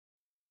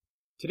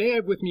Today I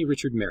have with me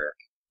Richard Merrick.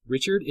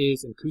 Richard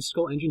is an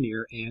acoustical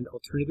engineer and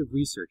alternative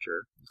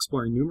researcher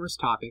exploring numerous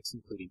topics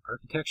including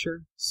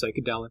architecture,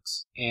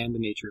 psychedelics, and the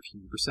nature of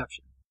human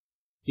perception.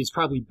 He is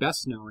probably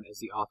best known as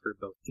the author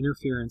of both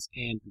Interference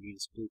and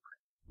Bermuda's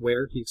Blueprint,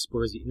 where he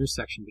explores the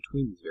intersection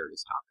between these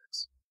various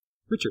topics.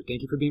 Richard,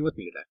 thank you for being with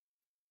me today.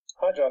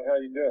 Hi, John. How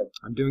are you doing?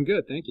 I'm doing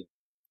good, thank you.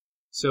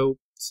 So,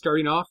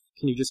 starting off,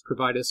 can you just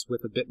provide us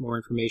with a bit more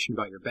information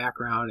about your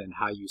background and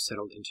how you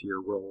settled into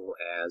your role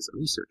as a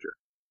researcher?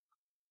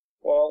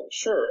 Well,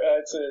 sure.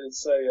 It's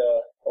a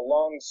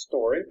long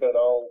story, but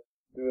I'll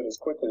do it as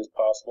quickly as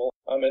possible.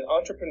 I'm an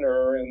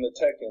entrepreneur in the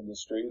tech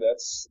industry.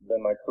 That's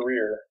been my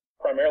career,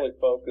 primarily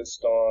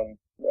focused on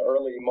the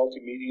early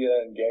multimedia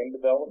and game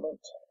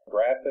development,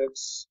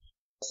 graphics,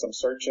 some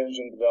search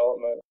engine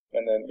development,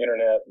 and then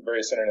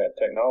various internet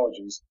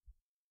technologies.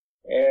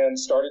 And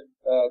started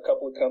a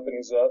couple of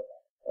companies up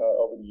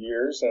over the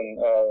years,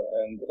 and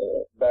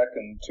back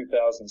in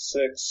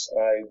 2006,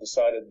 I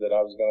decided that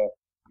I was going to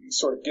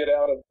sort of get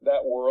out of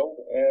that world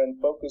and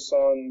focus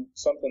on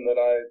something that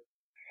I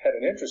had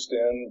an interest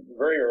in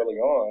very early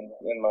on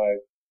in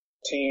my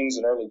teens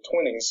and early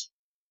 20s.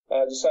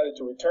 I decided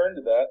to return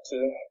to that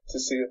to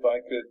see if I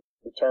could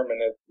determine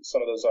if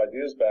some of those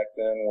ideas back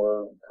then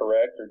were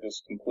correct or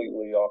just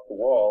completely off the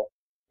wall.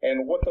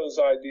 And what those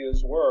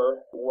ideas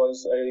were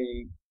was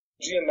a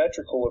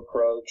geometrical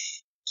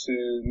approach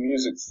to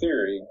music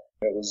theory.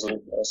 It was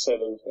a set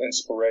of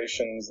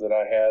inspirations that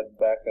I had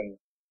back in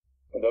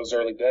those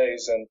early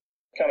days, and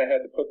kind of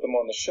had to put them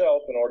on the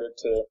shelf in order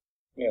to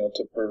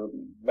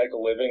make a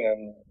living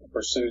and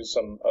pursue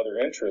some other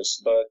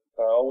interests. But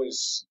I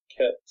always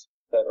kept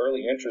that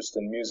early interest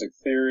in music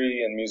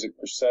theory and music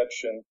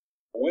perception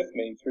with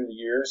me through the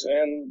years,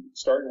 and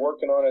started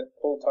working on it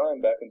full time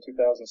back in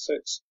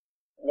 2006.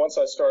 Once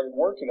I started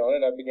working on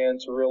it, I began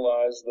to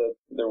realize that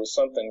there was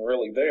something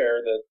really there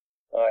that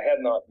I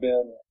had not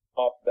been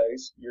off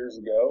base years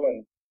ago,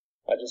 and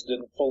I just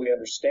didn't fully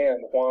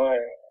understand why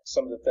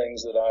some of the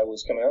things that I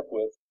was coming up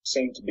with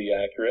seemed to be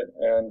accurate.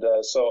 And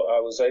so I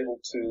was able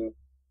to,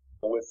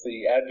 with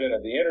the advent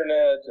of the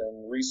internet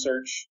and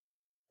research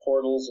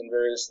portals and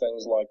various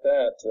things like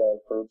that,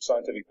 for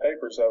scientific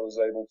papers, I was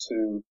able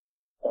to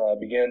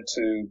begin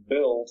to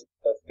build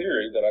a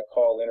theory that I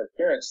call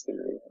interference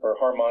theory, or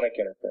harmonic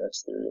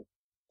interference theory,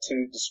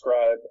 to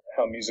describe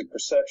how music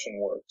perception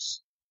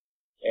works.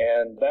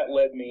 And that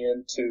led me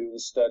into the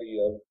study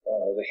of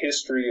the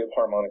history of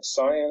harmonic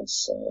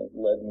science,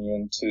 led me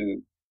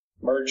into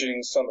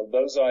merging some of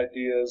those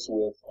ideas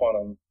with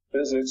quantum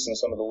physics and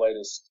some of the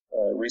latest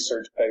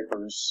research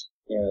papers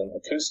in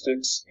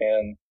acoustics,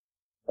 and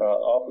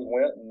off we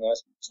went, and I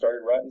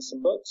started writing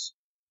some books.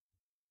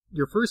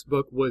 Your first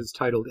book was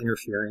titled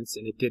Interference,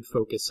 and it did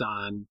focus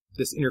on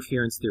this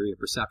interference theory of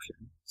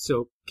perception.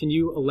 So can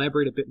you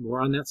elaborate a bit more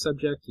on that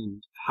subject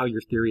and how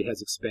your theory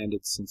has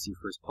expanded since you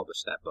first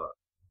published that book?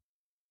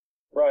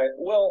 Right.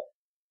 Well,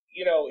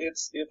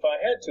 if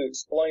I had to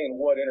explain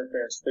what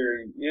interference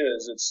theory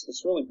is,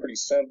 it's really pretty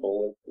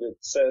simple. It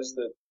says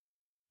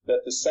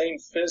that the same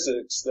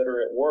physics that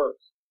are at work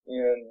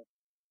in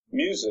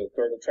music,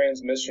 or the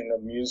transmission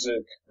of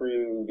music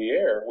through the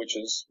air, which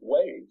is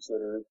waves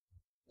that are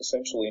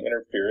essentially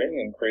interfering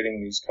and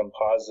creating these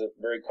composite,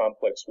 very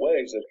complex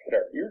waves that hit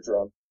our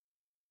eardrum,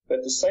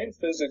 that the same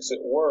physics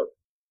at work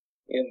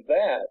in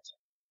that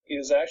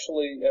is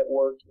actually at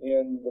work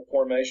in the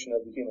formation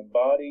of the human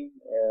body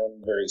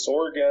and various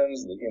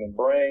organs, the human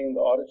brain, the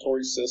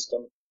auditory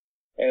system,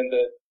 and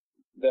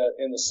that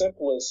in the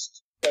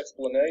simplest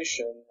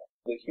explanation,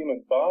 the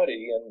human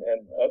body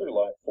and other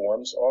life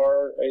forms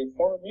are a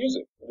form of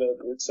music.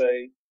 It's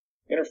a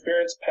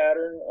interference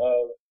pattern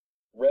of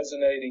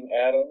resonating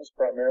atoms,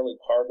 primarily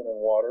carbon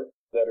and water,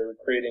 that are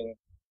creating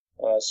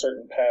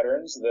certain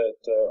patterns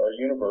that are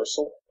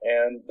universal,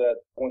 and that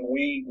when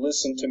we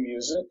listen to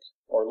music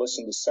or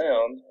listen to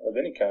sound of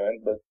any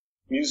kind, but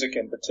music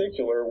in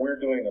particular, we're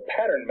doing a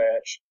pattern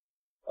match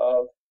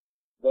of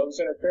those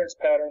interference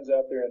patterns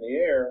out there in the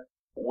air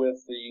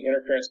with the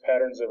interference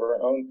patterns of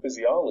our own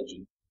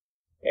physiology.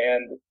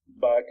 And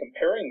by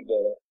comparing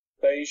the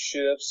phase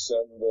shifts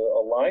and the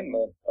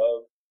alignment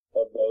of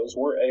those,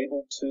 we're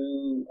able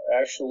to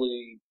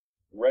actually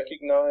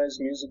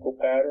recognize musical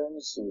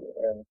patterns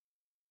and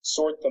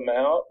sort them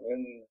out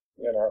in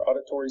our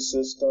auditory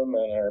system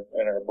and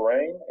our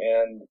brain,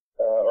 and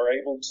are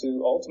able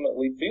to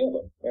ultimately feel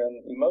them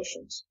and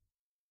emotions.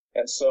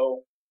 And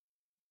so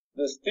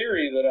this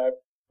theory that I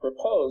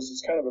propose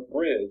is kind of a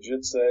bridge.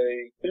 It's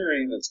a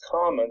theory that's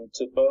common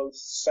to both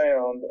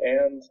sound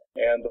and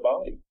the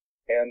body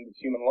and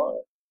human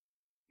life.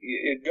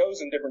 It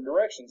goes in different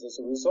directions as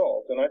a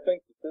result, and I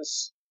think that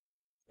this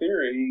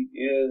theory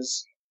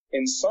is,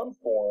 in some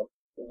form,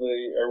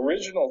 the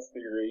original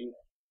theory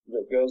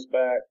that goes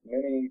back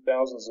many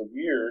thousands of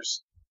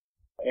years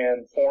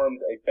and formed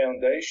a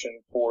foundation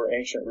for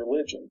ancient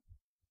religion.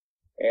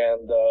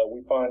 And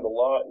we find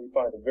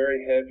a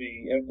very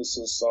heavy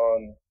emphasis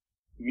on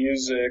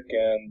music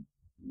and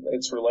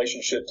its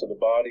relationship to the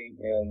body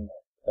in,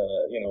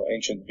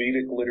 ancient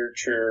Vedic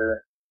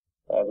literature,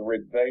 the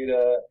Rig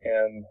Veda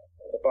and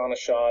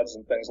Upanishads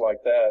and things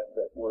like that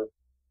were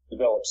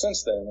developed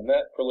since then. And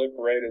that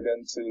proliferated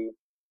into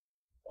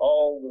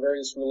all the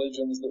various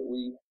religions that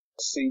we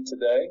see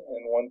today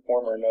in one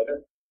form or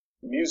another,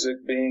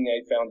 music being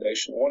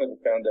one of the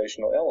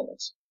foundational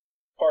elements.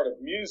 Part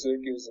of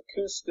music is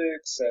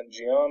acoustics and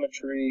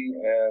geometry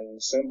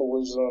and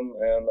symbolism,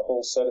 and the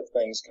whole set of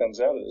things comes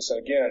out of this. And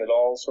again, it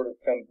all sort of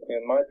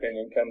in my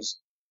opinion, comes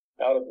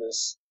out of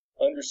this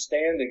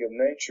understanding of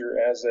nature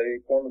as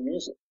a form of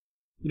music.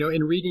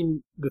 In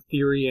reading the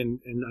theory and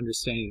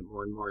understanding it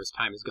more and more as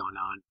time has gone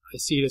on, I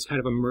see it as kind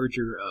of a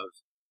merger of,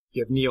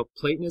 you have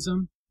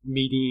Neoplatonism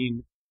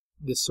meeting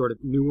this sort of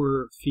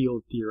newer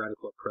field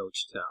theoretical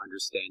approach to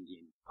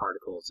understanding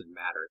particles and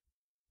matter.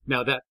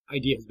 Now, that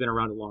idea has been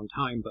around a long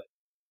time, but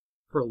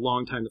for a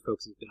long time the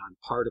focus has been on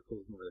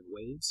particles more than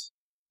waves.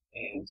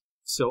 And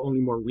so only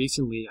more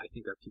recently, I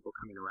think, are people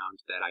coming around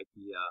to that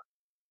idea,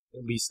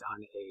 at least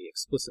on a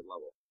explicit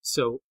level.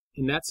 So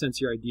in that sense,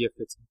 your idea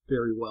fits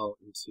very well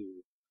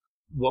into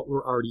what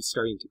we're already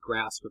starting to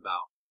grasp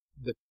about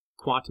the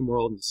quantum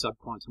world and the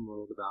subquantum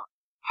world, about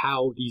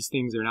how these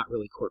things are not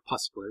really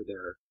corpuscular,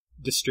 they're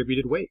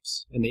distributed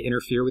waves, and they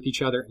interfere with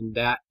each other, and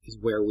that is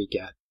where we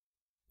get,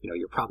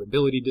 your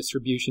probability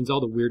distributions.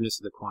 All the weirdness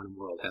of the quantum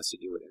world has to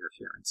do with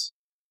interference.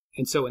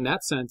 And so in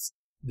that sense,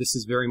 this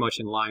is very much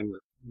in line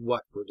with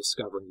what we're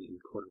discovering in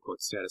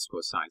quote-unquote status quo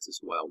science as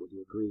well. Would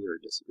you agree or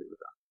disagree with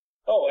that?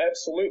 Oh,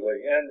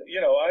 absolutely. And,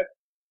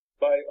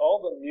 by all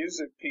the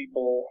music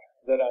people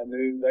that I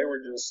knew, they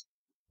were just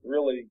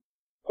really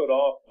put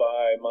off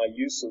by my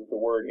use of the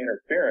word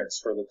interference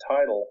for the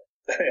title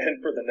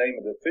and for the name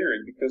of the theory,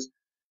 because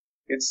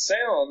it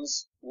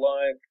sounds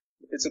like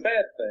it's a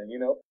bad thing.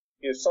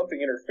 If something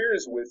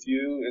interferes with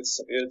you, it's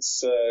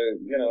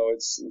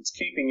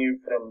keeping you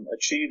from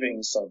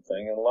achieving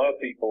something. And a lot of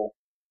people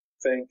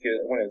think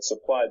when it's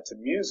applied to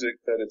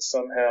music that it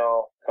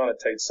somehow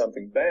connotates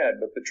something bad.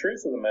 But the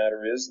truth of the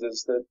matter is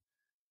that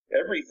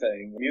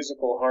everything,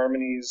 musical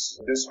harmonies,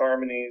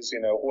 disharmonies,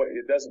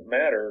 it doesn't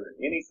matter.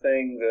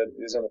 Anything that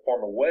is in the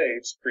form of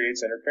waves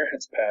creates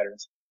interference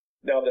patterns.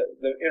 Now,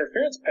 the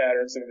interference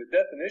patterns, the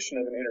definition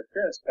of an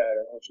interference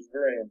pattern, which is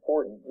very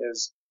important,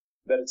 is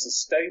that it's a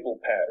stable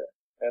pattern.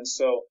 And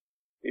so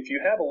if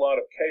you have a lot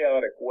of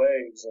chaotic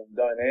waves and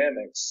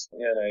dynamics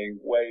in a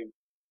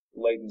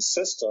wave-laden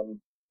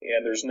system,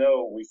 and there's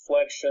no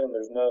reflection,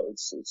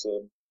 it's a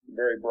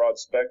very broad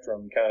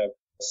spectrum kind of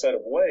set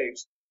of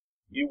waves,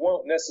 you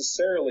won't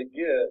necessarily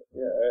get,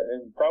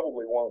 and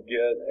probably won't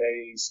get,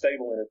 a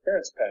stable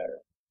interference pattern.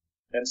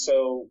 And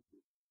so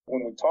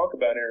when we talk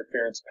about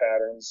interference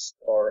patterns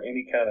or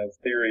any kind of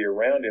theory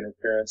around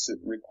interference, it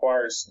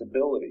requires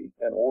stability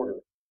and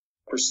order.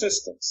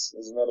 Persistence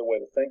is another way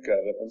to think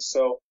of it. And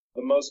so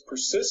the most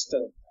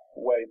persistent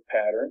wave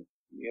pattern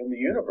in the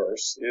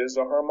universe is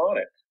a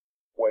harmonic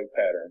wave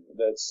pattern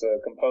that's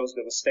composed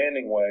of a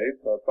standing wave,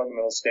 a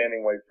fundamental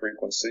standing wave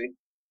frequency,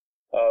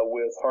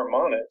 with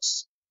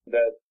harmonics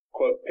that,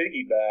 quote,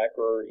 piggyback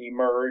or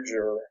emerge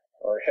or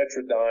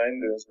heterodyne,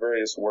 there's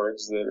various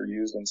words that are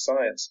used in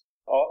science,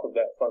 off of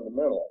that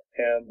fundamental.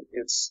 And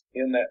it's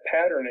in that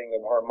patterning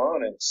of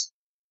harmonics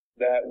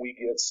that we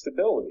get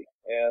stability.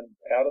 And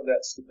out of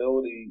that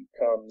stability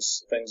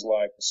comes things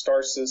like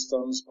star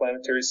systems,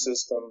 planetary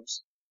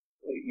systems,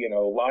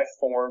 life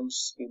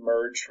forms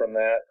emerge from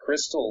that,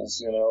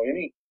 crystals,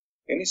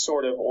 any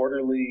sort of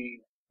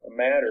orderly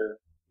matter,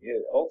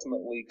 it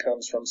ultimately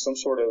comes from some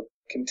sort of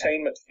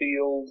containment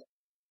field,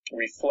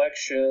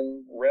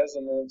 reflection,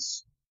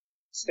 resonance,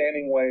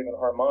 standing wave, and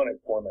harmonic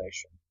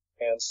formation.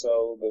 And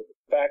so the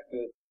fact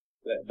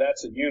that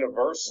that's a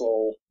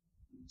universal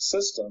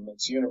system,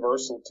 it's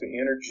universal to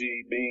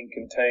energy being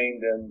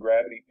contained in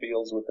gravity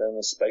fields within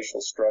a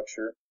spatial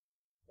structure,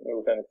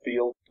 within a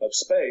field of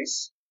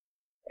space,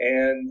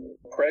 and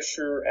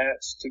pressure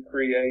acts to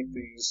create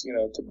these,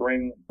 to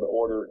bring the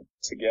order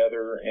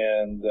together,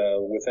 and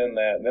within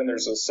that, and then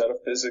there's a set of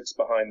physics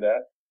behind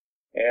that,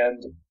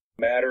 and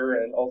matter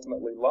and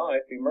ultimately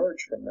life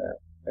emerge from that.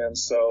 And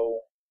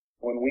so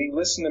when we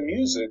listen to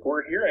music,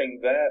 we're hearing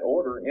that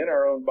order in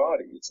our own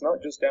body. It's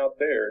not just out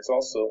there, it's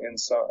also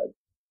inside.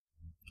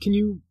 Can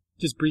you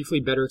just briefly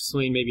better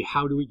explain maybe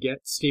how do we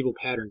get stable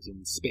patterns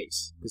in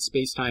space? Because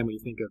space-time, when you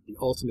think of the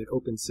ultimate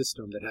open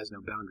system that has no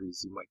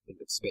boundaries, you might think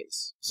of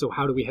space. So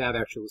how do we have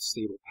actual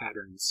stable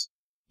patterns?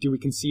 Do we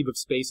conceive of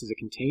space as a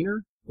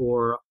container?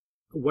 Or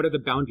what are the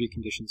boundary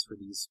conditions for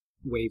these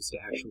waves to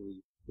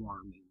actually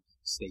form and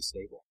stay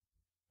stable?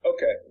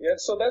 Okay, yeah,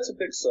 so that's a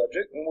big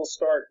subject, and we'll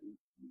start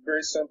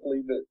very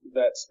simply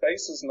that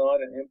space is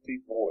not an empty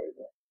void.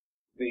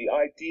 The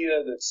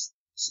idea that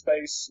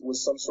space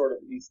was some sort of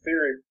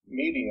etheric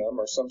medium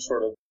or some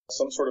sort of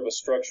a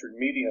structured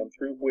medium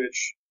through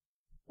which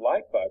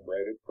light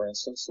vibrated, for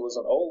instance, was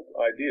an old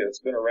idea. It's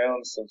been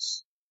around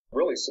since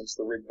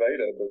the Rig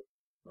Veda, but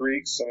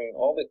Greeks,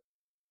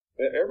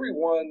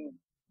 everyone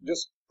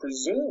just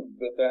presumed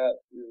that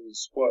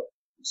is what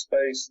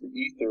space, the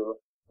ether,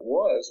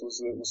 was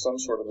that it was some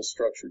sort of a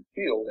structured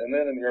field. And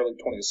then in the early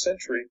 20th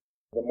century,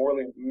 the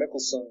Morley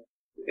Michelson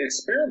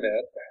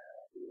experiment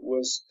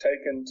was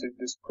taken to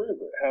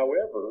disprove it.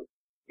 However,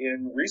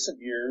 in recent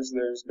years,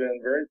 there's been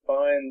very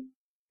fine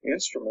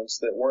instruments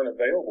that weren't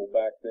available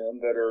back then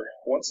that are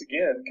once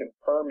again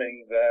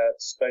confirming that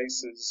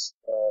space is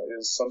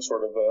some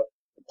sort of a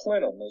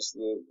plenum is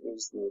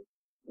the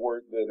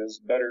word that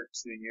is better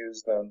to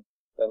use than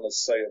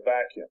let's say a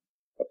vacuum.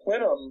 A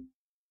plenum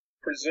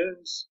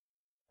presumes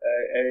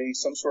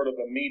some sort of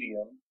a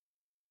medium,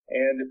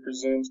 and it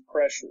presumes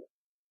pressure.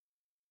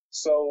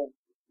 So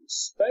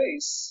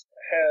space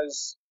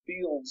has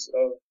fields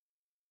of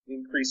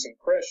increasing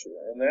pressure,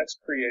 and that's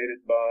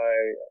created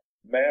by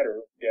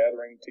matter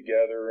gathering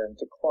together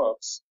into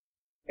clumps.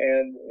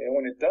 And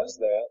when it does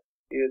that,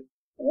 it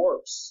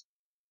warps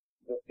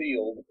the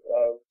field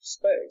of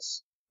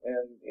space.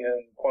 And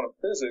in quantum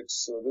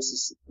physics,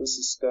 this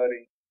is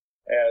studied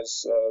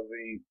as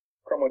the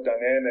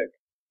chromodynamic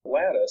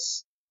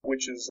lattice,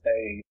 which is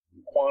a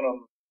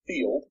quantum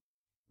field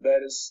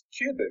that is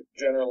cubic,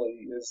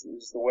 generally is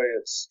the way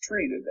it's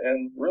treated.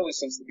 And really,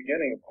 since the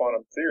beginning of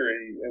quantum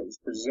theory, it was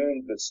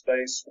presumed that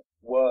space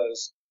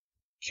was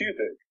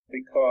cubic,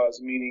 because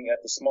meaning at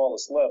the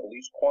smallest level,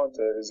 each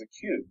quanta is a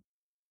cube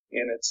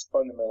in its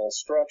fundamental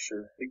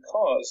structure,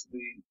 because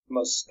the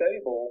most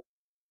stable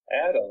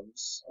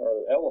atoms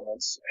or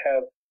elements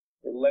have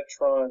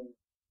electron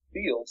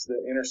fields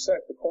that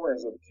intersect the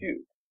corners of the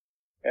cube,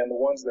 and the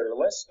ones that are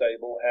less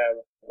stable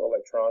have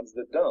electrons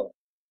that don't.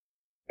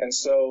 And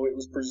so it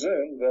was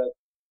presumed that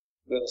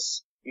the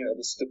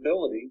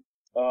stability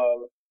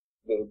of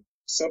the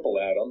simple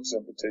atoms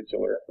in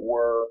particular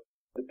were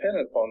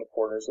dependent upon the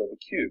corners of the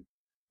cube.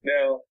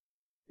 Now,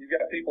 you've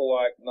got people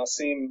like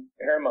Nassim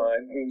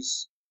Haramein,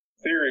 whose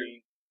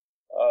theory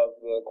of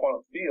the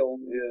quantum field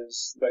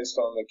is based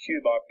on the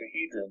cube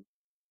octahedron,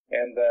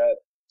 and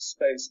that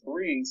space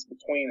breathes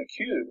between a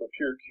cube, a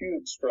pure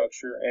cube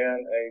structure,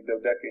 and a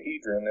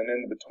dodecahedron, and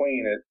in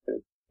between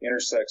it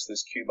intersects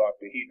this cube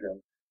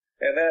octahedron.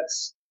 And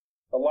that's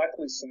a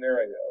likely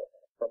scenario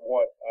from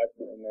what I've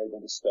been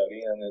able to study,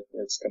 and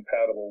it's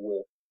compatible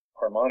with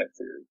harmonic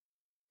theory,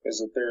 is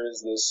that there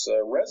is this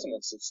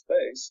resonance of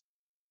space,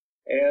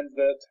 and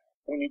that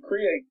when you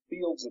create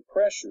fields of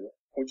pressure,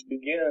 which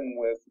begin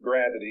with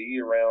gravity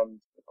around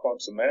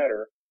clumps of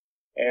matter,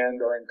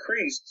 and are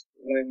increased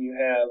when you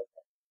have,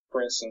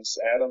 for instance,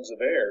 atoms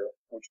of air,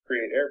 which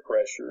create air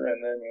pressure,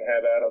 and then you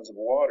have atoms of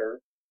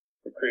water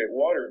that create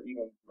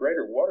even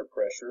greater water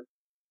pressure,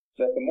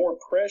 that the more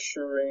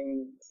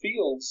pressuring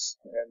fields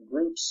and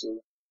groups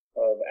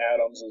of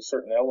atoms of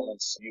certain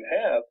elements you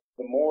have,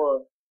 the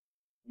more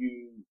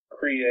you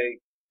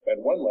create, at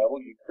one level,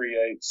 you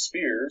create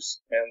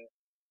spheres, and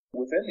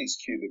within these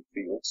cubic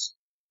fields.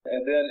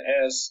 And then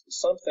as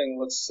something,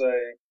 let's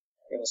say,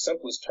 in the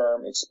simplest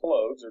term,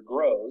 explodes or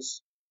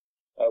grows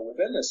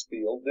within this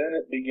field, then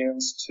it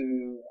begins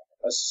to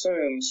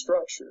assume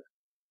structure.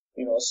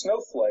 A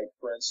snowflake,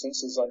 for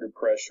instance, is under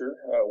pressure.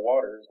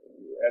 Water,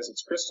 as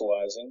it's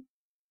crystallizing,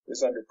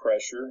 is under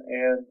pressure,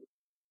 and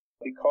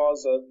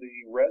because of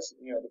the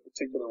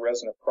particular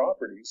resonant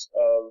properties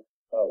of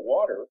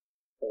water,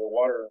 the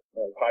water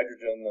of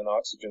hydrogen and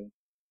oxygen,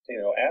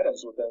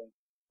 atoms within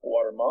a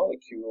water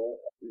molecule,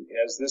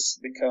 as these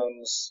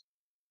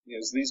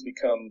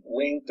become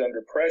linked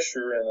under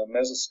pressure in a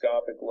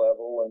mesoscopic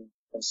level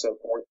and so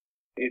forth,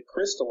 it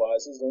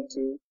crystallizes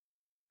into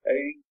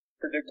a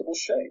predictable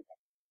shape.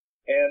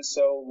 And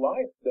so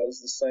life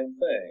does the same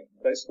thing.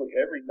 Basically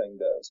everything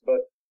does.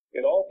 But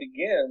it all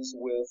begins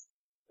with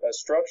a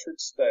structured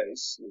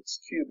space. It's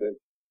cubic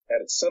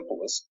at its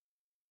simplest.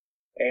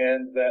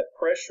 And that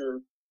pressure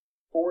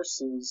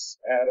forces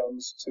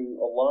atoms to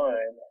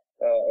align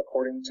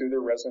according to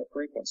their resonant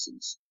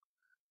frequencies.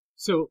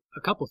 So,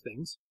 a couple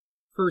things.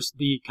 First,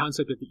 the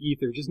concept of the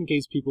ether, just in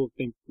case people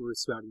think we're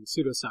spouting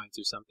pseudoscience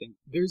or something,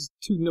 there's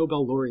two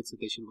Nobel laureates that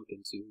they should look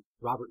into,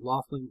 Robert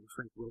Laughlin and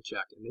Frank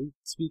Wilczek, and they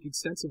speak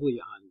extensively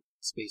on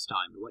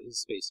space-time. What is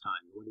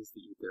space-time? What is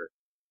the ether?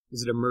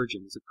 Is it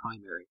emergent? Is it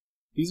primary?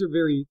 These are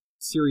very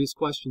serious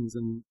questions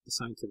in the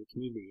scientific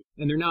community,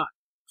 and they're not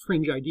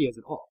fringe ideas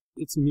at all.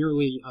 It's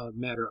merely a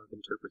matter of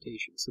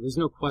interpretation. So there's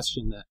no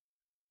question that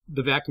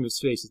the vacuum of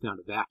space is not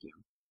a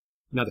vacuum.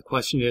 Now the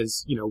question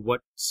is,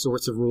 what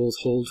sorts of rules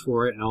hold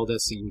for it and all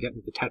this, and you can get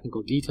into the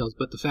technical details,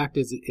 but the fact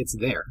is it's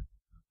there.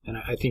 And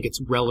I think it's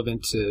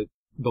relevant to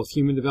both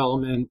human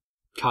development,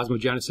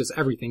 cosmogenesis,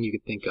 everything you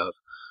could think of.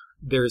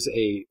 There's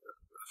a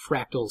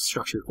fractal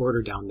structured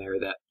order down there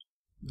that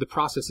the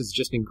process is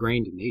just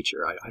ingrained in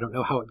nature. I don't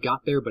know how it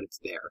got there, but it's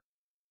there.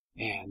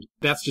 And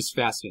that's just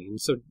fascinating.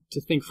 So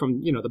to think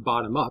from, the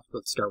bottom up,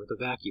 let's start with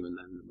the vacuum, and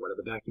then what are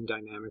the vacuum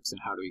dynamics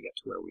and how do we get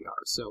to where we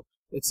are? So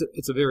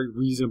it's a very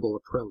reasonable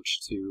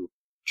approach to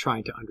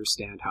trying to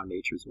understand how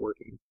nature's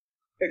working.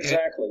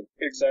 Exactly.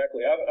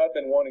 I've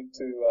been wanting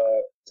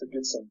to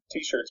get some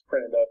T-shirts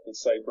printed up that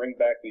say "Bring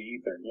back the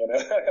ether."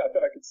 I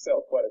bet I could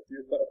sell quite a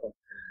few of them.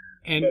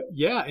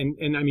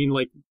 And I mean,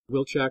 like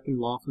Wilczek and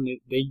Laughlin,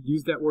 they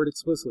use that word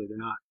explicitly. They're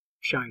not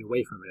shying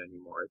away from it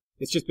anymore.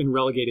 It's just been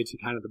relegated to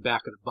kind of the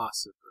back of the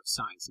bus of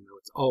science.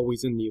 It's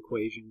always in the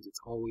equations. It's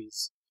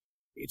always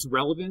it's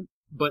relevant,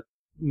 but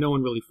no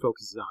one really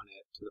focuses on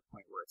it to the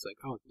point where it's like,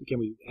 oh, can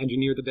we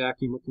engineer the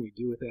vacuum? What can we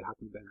do with it? How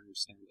can we better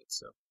understand it?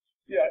 So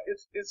Yeah,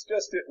 it's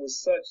just it was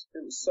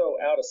so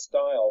out of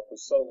style for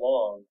so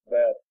long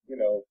that,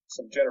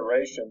 some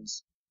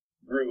generations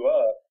grew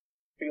up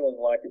feeling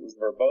like it was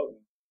verboten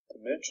to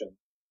mention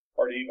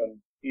or to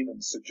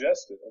even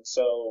suggest it. And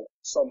so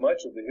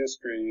much of the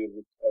history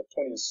of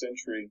 20th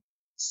century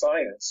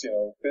science,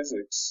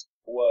 physics,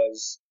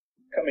 was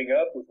coming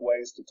up with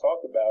ways to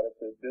talk about it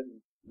that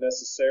didn't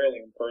necessarily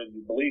infer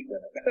you believed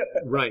in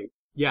it. right.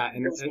 Yeah.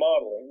 And it was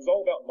modeling. It was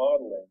all about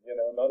modeling,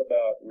 not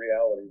about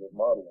reality, but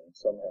modeling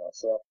somehow.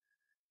 So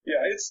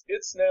yeah,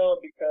 it's now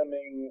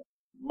becoming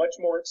much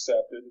more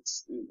accepted.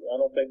 I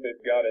don't think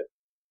they've got it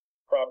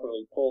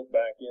properly pulled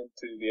back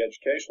into the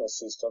educational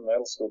system.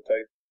 That'll still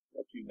take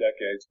a few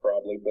decades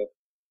probably, but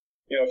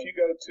if you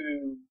go to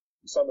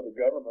some of the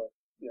government,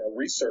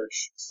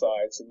 research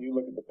sites and you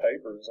look at the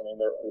papers, I mean,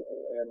 they're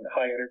in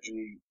high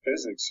energy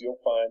physics, you'll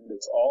find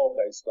it's all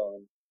based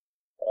on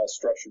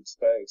structured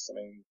space. I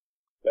mean,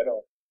 they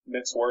don't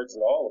mince words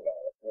at all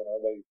about it.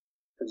 They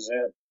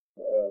present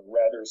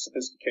rather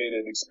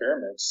sophisticated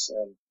experiments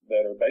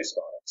that are based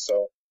on it.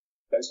 So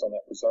based on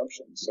that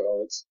presumption.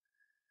 So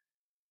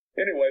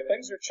anyway,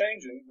 things are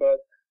changing,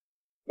 but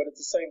at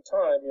the same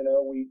time,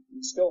 we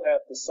still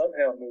have to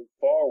somehow move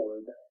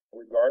forward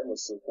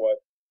regardless of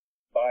what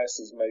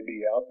biases may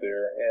be out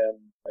there.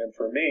 And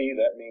for me,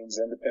 that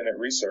means independent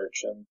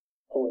research and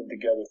pulling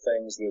together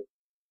things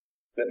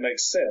that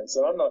makes sense.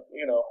 And I'm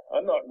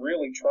not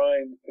really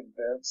trying to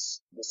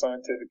convince the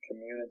scientific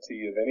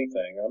community of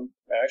anything.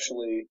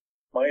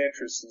 My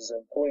interest is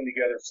in pulling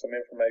together some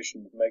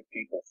information to make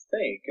people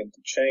think and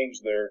to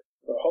change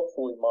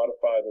hopefully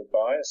modify their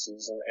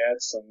biases and add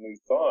some new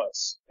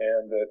thoughts,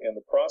 and that in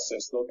the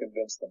process they'll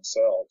convince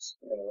themselves.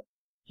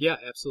 Yeah,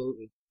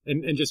 absolutely.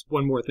 And just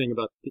one more thing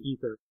about the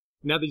ether.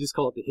 Now they just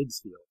call it the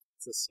Higgs field.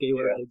 It's a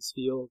scalar Higgs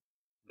field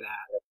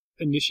that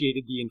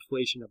initiated the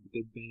inflation of the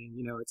Big Bang.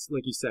 It's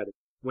like you said, it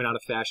went out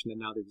of fashion, and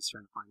now they're just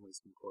trying to find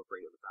ways to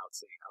incorporate it without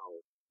saying,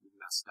 "Oh, we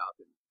messed up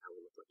and now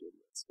we look like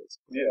idiots."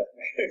 Basically. Yeah,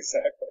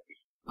 exactly.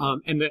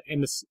 And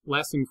the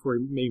last thing before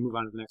we may move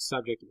on to the next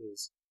subject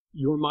is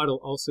your model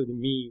also to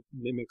me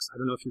mimics, I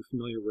don't know if you're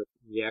familiar with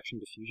reaction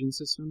diffusion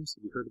systems.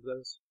 Have you heard of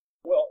those?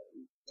 Well,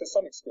 to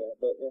some extent,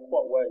 but in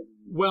what way?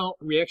 Well,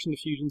 reaction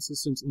diffusion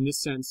systems, in this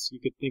sense, you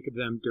could think of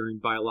them during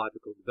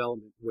biological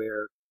development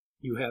where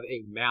you have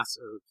a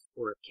massive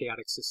or a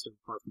chaotic system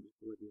far from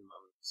equilibrium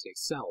of, say,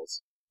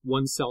 cells.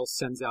 One cell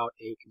sends out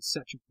a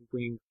concentric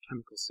ring of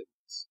chemical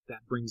signals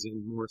that brings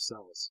in more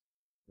cells.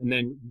 And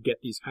then you get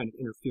these kind of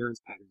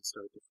interference patterns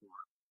start to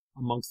form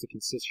amongst the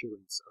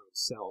constituents of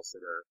cells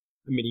that are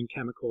emitting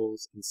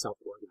chemicals and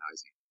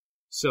self-organizing.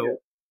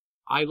 So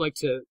I like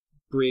to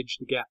bridge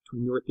the gap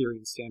between your theory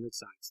and standard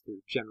science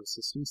through general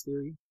systems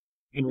theory,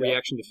 and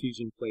reaction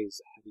diffusion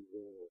plays a heavy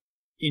role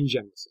in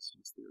general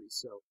systems theory.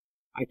 So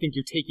I think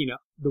you're taking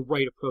the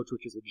right approach,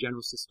 which is a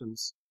general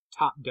systems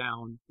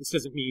top-down. This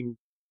doesn't mean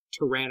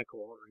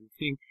tyrannical or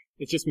anything.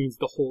 It just means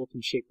the whole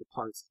can shape the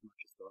parts as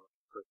much as the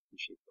part can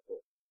shape the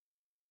whole.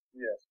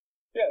 Yes.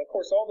 Yeah, and of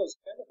course, all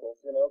those chemicals,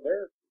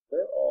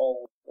 they're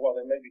all, while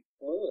they may be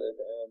fluid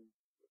and,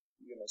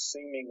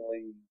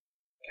 seemingly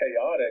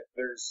chaotic,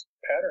 there's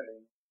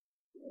patterning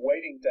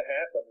waiting to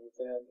happen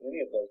within any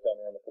of those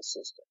dynamical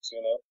systems.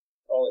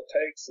 All it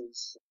takes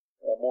is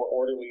a more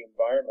orderly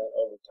environment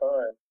over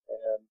time,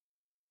 and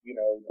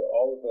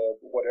all of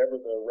whatever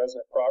the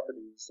resonant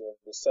properties of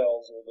the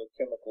cells or the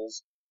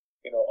chemicals,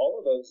 all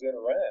of those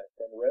interact,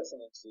 and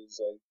resonance is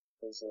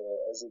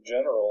a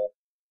general,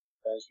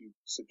 as you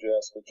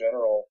suggest, a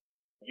general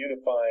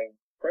unifying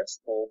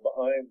principle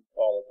behind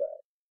all of that.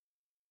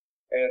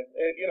 And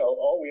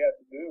all we have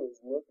to do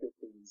is look at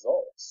the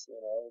results,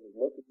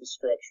 look at the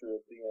structure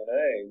of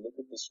DNA, look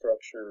at the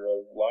structure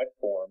of life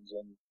forms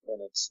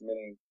and its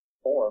many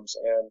forms,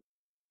 and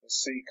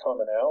see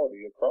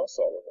commonality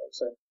across all of those.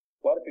 And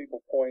a lot of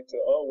people point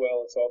to, oh,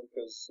 well, it's all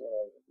because,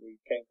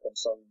 we came from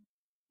some,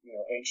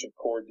 ancient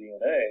core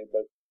DNA,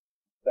 but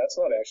that's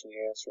not actually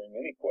answering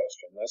any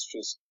question. That's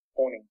just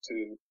pointing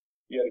to,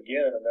 yet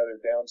again, another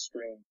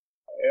downstream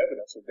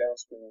evidence or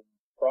downstream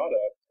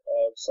product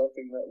of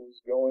something that was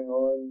going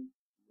on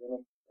in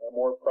a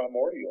more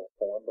primordial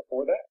form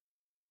before that.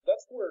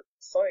 That's where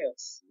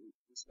science,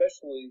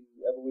 especially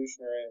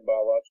evolutionary and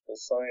biological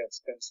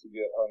science, tends to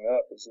get hung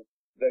up, is that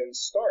they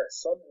start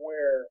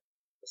somewhere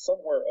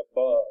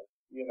above,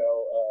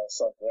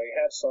 something.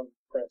 They have some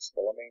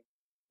principle. I mean,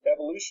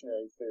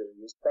 evolutionary theory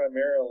is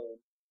primarily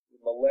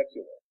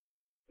molecular.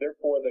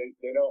 Therefore,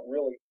 they don't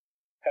really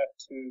have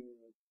to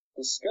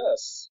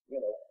discuss,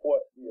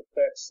 what the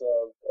effects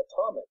of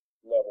atomic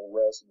level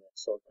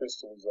resonance or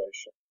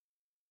crystallization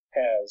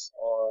has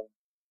on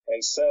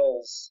a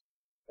cell's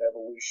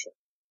evolution.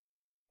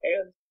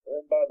 And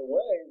by the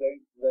way,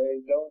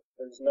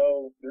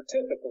 there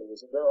typically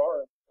isn't. There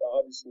are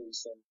obviously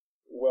some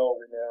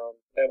well-renowned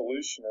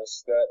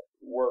evolutionists that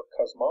were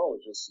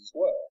cosmologists as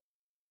well,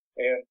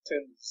 and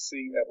tend to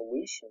see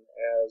evolution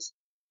as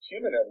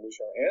human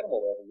evolution or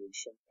animal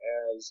evolution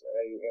as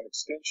an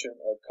extension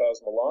of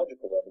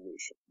cosmological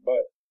evolution.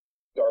 But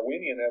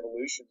Darwinian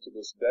evolution to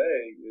this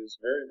day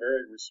is very,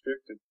 very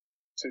restricted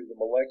to the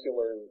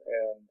molecular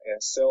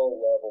and cell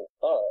level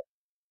up,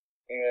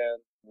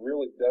 and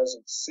really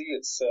doesn't see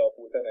itself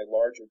within a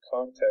larger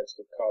context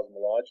of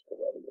cosmological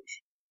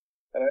evolution.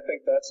 And I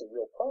think that's a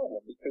real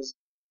problem, because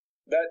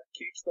that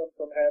keeps them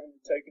from having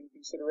to take into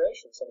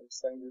consideration some of these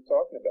things we're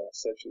talking about,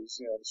 such as,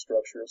 the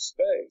structure of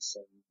space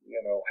and,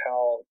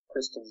 how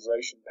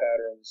crystallization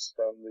patterns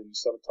from the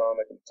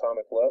subatomic and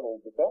atomic level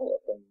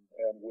develop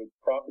and would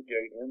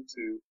propagate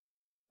into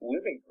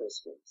living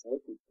crystals,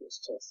 liquid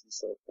crystals, and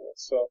so forth.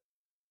 So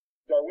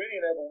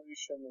Darwinian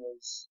evolution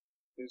is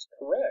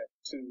correct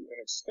to an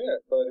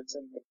extent, but it's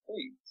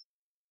incomplete.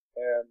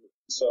 And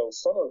so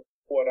some of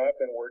what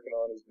I've been working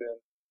on has been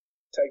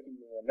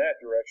taking me in that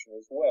direction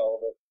as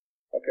well, that,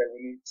 okay,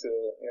 we need to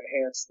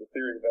enhance the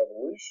theory of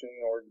evolution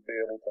in order to be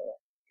able to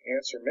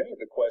answer many of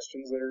the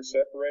questions that are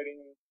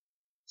separating,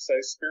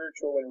 say,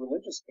 spiritual and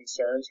religious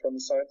concerns from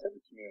the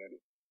scientific community.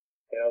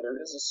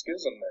 There is a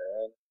schism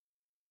there, and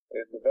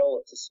it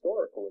developed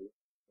historically,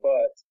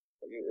 but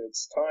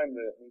it's time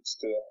that it needs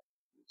to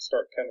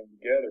start coming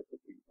together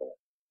for people.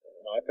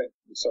 And I think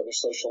so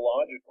there's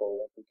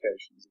sociological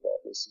implications of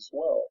all this as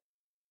well.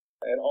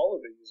 And all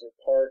of these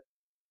are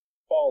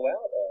fall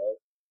out of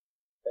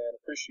an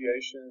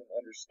appreciation and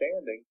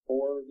understanding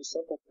for the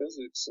simple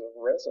physics of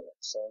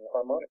resonance and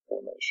harmonic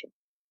formation.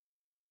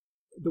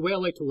 The way I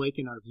like to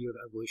liken our view of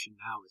evolution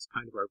now is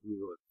kind of our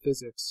view of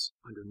physics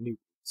under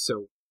Newton.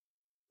 So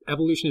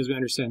evolution, as we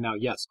understand now,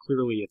 yes,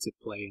 clearly it's at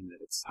play and that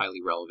it's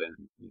highly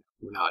relevant.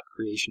 We're not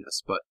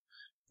creationists, but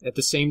at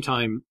the same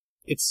time,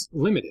 it's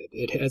limited.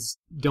 It has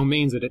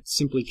domains that it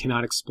simply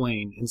cannot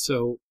explain. And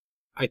so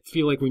I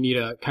feel like we need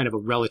a kind of a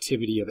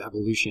relativity of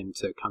evolution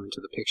to come into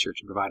the picture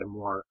to provide a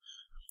more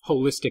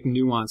holistic,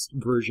 nuanced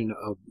version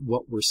of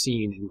what we're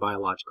seeing in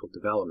biological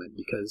development.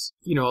 Because,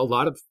 a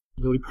lot of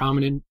really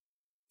prominent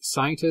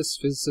scientists,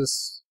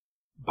 physicists,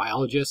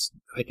 biologists,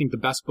 I think the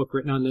best book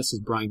written on this is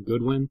Brian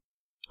Goodwin,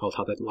 called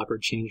How That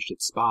Leopard Changed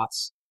Its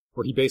Spots,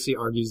 where he basically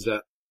argues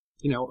that,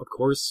 of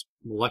course,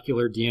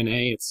 molecular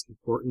DNA, it's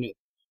important. It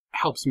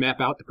helps map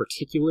out the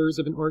particulars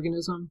of an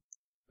organism.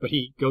 But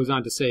he goes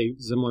on to say,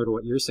 similar to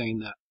what you're saying,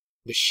 that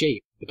the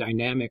shape, the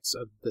dynamics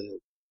of the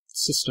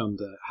system,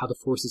 how the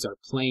forces are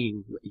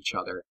playing with each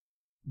other,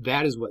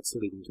 that is what's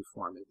leading to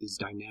form it. These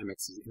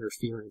dynamics, these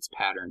interference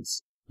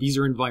patterns, these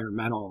are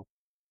environmental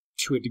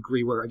to a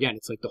degree where, again,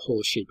 it's like the whole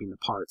is shaping the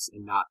parts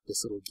and not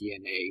this little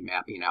DNA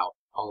mapping out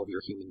all of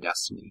your human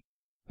destiny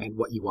and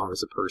what you are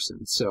as a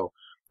person. So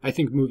I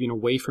think moving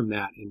away from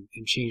that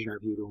and changing our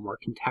view to a more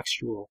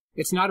contextual,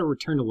 it's not a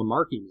return to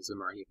Lamarckianism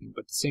or anything,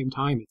 but at the same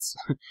time, it's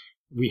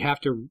we have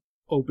to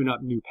open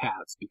up new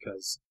paths,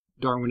 because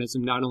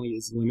Darwinism not only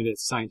is limited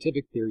to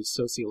scientific theories,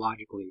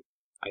 sociologically,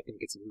 I think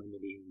it's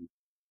limiting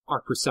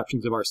our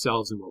perceptions of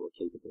ourselves and what we're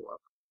capable of.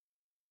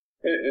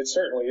 It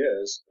certainly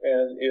is.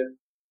 And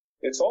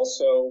it's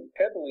also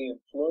heavily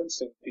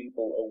influencing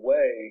people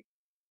away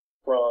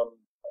from,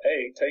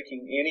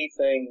 taking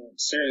anything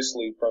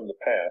seriously from the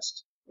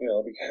past,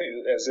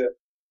 because as if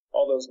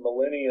all those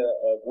millennia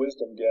of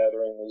wisdom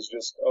gathering was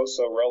just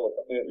so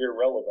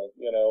irrelevant,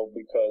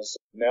 because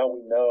now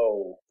we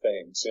know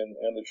things.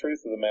 And the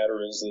truth of the matter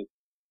is that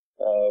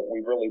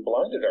we've really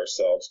blinded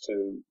ourselves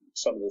to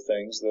some of the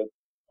things that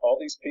all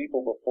these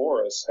people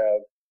before us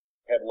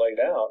have laid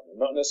out,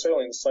 not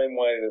necessarily in the same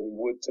way that we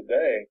would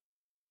today,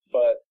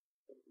 but,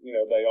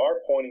 they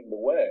are pointing the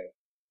way.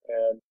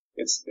 And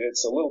it's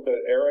a little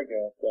bit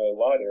arrogant, a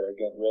lot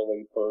arrogant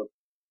really, for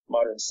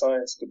modern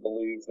science to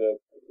believe that,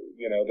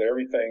 that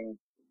everything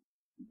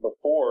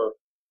before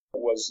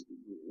was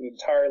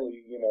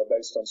entirely,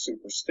 based on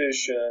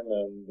superstition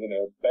and,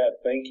 bad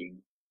thinking.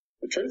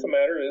 The truth of the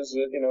matter is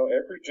that,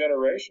 every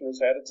generation has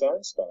had its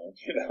Einstein,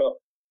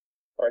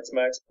 or its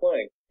Max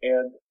Planck,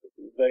 and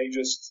they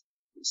just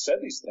said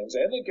these things,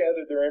 and they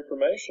gathered their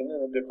information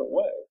in a different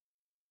way.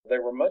 They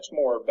were much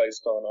more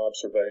based on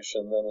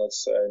observation than,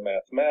 let's say,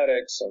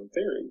 mathematics and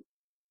theory.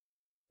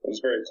 It was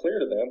very clear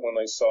to them when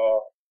they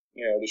saw,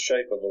 the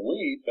shape of a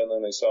leaf, and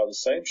then they saw the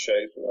same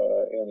shape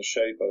in the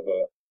shape of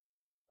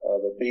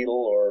a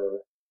beetle or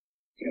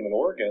human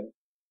organ,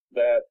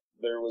 that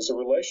there was a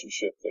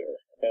relationship there.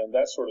 And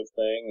that sort of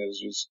thing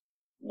is just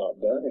not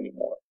done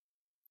anymore.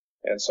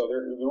 And so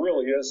there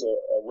really is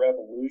a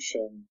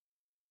revolution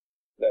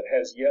that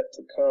has yet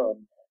to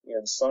come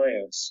in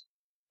science.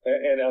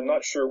 And I'm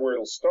not sure where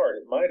it'll start.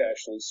 It might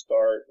actually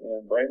start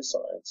in brain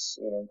science,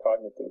 in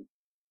cognitive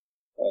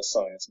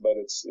science, but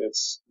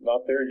it's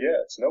not there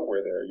yet. It's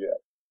nowhere there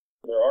yet.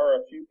 There are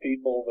a few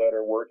people that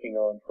are working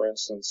on, for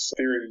instance,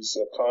 theories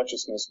of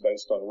consciousness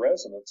based on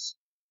resonance,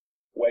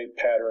 wave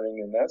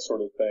patterning, and that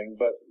sort of thing,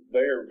 but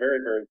they are very,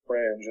 very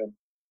fringe and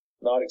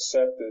not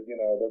accepted.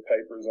 Their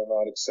papers are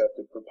not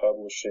accepted for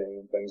publishing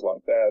and things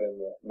like that in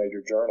the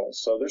major journals.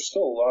 So there's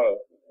still a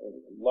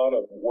lot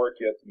of work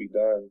yet to be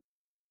done.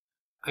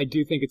 I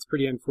do think it's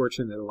pretty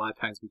unfortunate that a lot of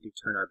times we do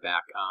turn our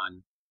back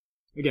on,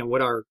 again,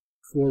 what are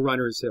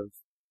forerunners have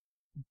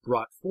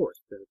brought forth,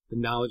 the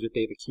knowledge that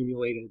they've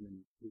accumulated,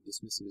 and we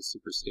dismiss it as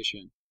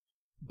superstition.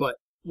 But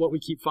what we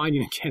keep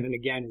finding again and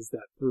again is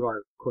that through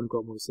our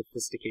quote-unquote more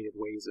sophisticated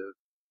ways of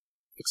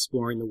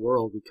exploring the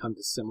world, we come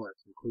to similar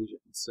conclusions.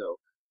 So,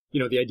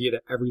 the idea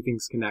that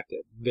everything's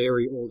connected,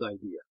 very old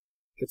idea.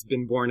 It's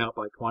been borne out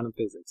by quantum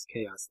physics,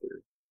 chaos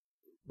theory.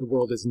 The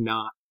world is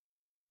not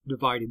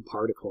divided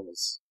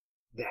particles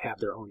that have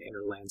their own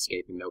inner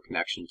landscape and no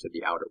connection to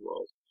the outer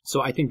world.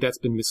 So I think that's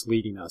been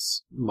misleading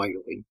us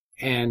mightily.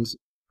 And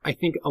I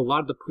think a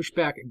lot of the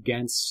pushback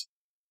against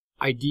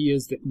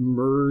ideas that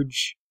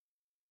merge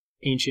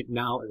ancient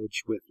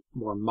knowledge with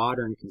more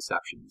modern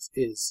conceptions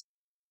is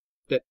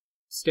that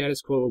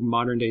status quo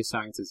modern day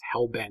science is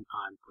hell-bent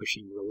on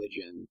pushing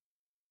religion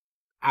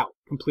out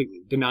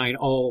completely, denying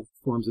all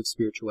forms of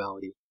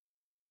spirituality.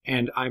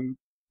 And I'm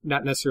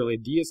not necessarily a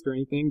deist or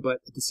anything, but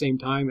at the same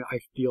time, I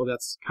feel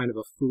that's kind of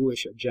a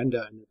foolish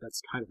agenda, and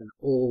that's kind of an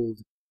old,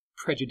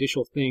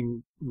 prejudicial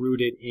thing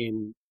rooted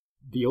in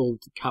the old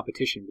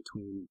competition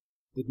between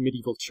the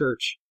medieval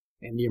church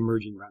and the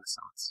emerging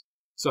Renaissance.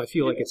 So I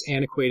feel like it's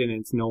antiquated and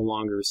it's no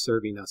longer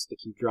serving us to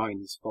keep drawing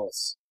these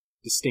false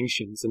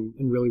distinctions, and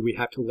really we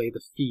have to lay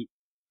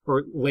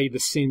the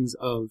sins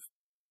of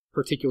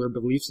particular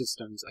belief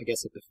systems, I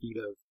guess, at the feet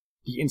of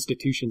the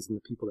institutions and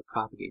the people that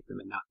propagate them,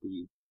 and not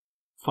the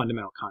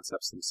fundamental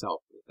concepts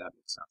themselves, if that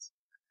makes sense.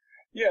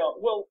 Yeah,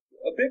 well,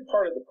 a big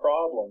part of the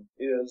problem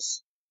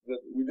is that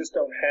we just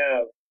don't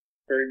have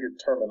very good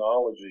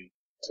terminology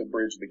to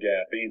bridge the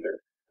gap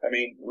either. I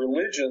mean,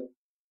 religion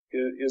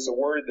is a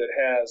word that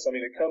has,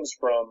 it comes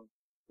from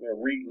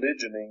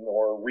religioning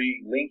or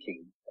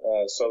relinking.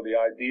 So the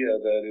idea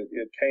that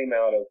it came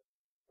out of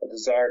a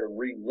desire to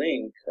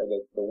relink, or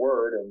the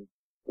word and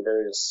the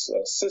various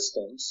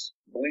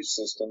belief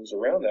systems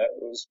around that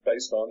was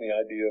based on the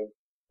idea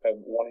of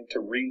wanting to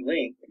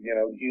relink,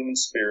 the human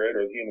spirit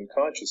or the human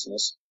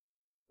consciousness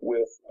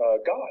with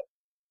God.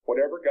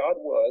 Whatever God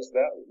was,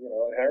 that,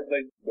 however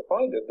they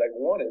defined it, they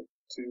wanted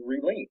to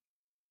relink.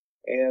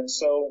 And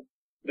so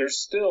there's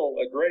still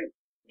a great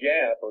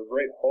gap or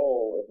great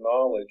hole of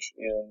knowledge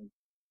in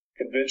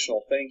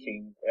conventional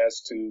thinking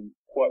as to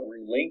what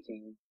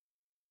relinking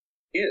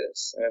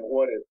is and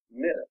what it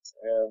meant,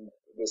 and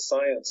the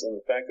science and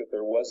the fact that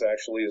there was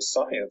actually a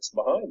science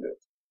behind it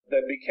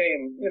that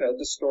became,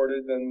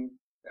 distorted and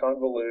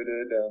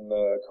convoluted and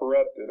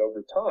corrupted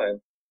over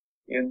time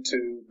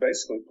into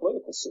basically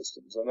political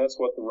systems. And that's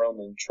what the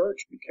Roman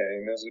Church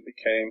became, as it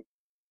became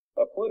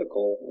a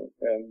political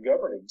and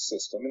governing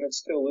system, and it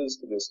still is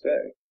to this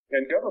day.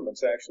 And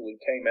governments actually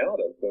came out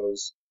of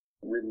those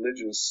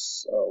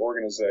religious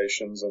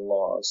organizations and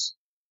laws.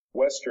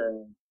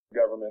 Western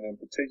government in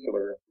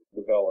particular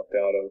developed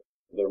out of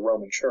the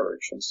Roman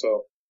Church. And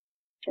so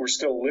we're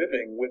still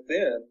living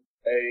within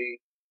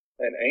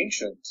an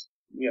ancient,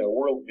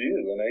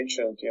 worldview, an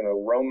ancient,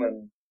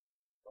 Roman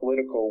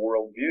political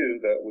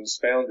worldview that was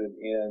founded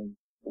in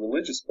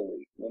religious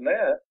belief. And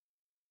that,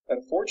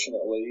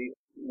 unfortunately,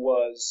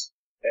 was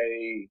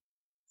a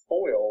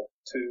foil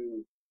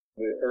to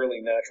the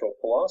early natural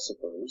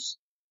philosophers.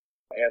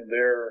 And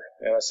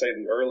I say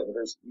the early,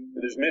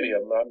 there's many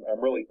of them. I'm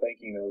really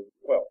thinking of,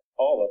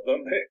 all of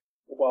them,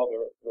 while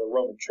the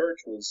Roman Church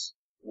was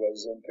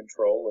in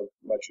control of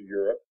much of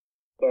Europe,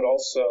 but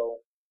also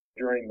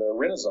during the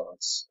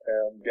Renaissance,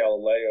 and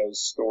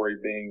Galileo's story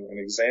being an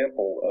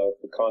example of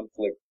the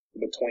conflict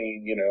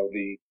between,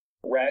 the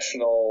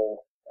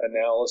rational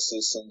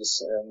analysis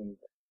and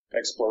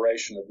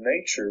exploration of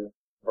nature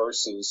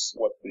versus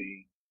what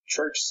the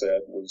church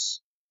said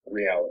was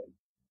reality.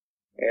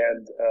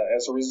 And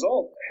as a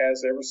result,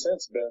 has ever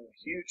since been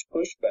huge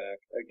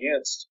pushback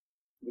against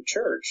the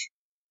church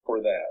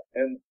for that.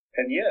 And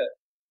yet,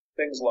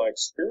 things like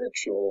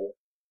spiritual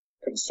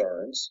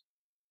concerns,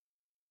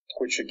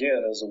 which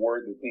again is a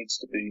word that needs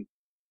to be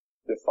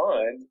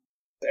defined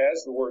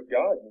as the word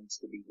God needs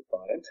to be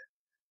defined,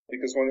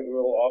 because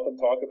we'll often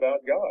talk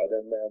about God,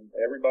 and then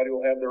everybody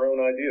will have their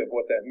own idea of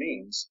what that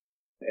means,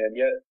 and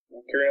yet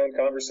we'll carry on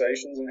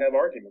conversations and have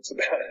arguments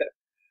about it.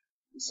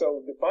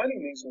 So defining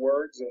these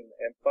words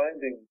and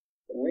finding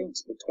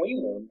links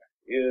between them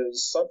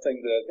is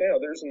something that,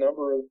 there's a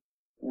number of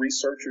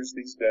researchers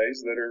these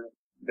days that are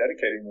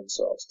dedicating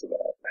themselves to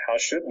that. How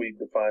should we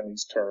define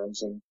these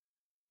terms in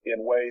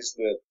ways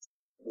that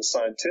the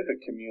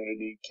scientific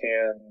community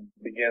can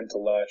begin to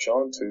latch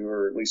onto,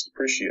 or at least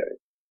appreciate?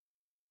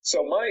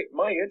 So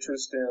my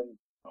interest in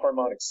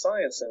harmonic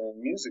science and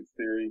in music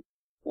theory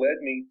led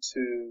me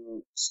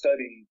to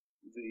study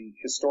the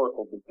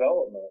historical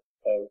development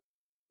of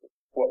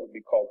what would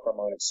be called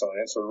harmonic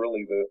science, or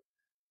really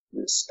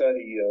the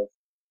study of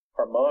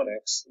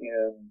harmonics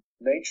in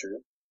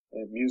nature,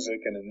 in music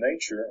and in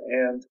nature.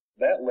 And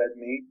that led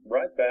me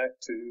right back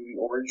to the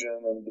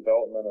origin and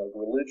development of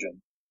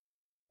religion.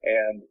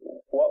 And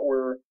what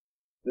were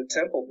the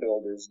temple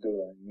builders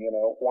doing?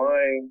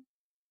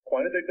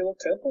 Why did they build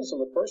temples in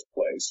the first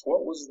place?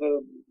 What was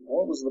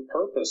the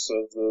purpose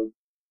of the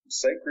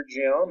sacred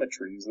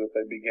geometries that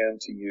they began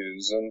to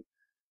use, and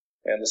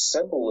the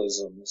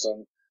symbolisms,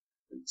 and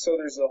So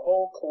there's a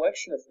whole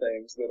collection of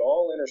things that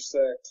all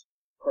intersect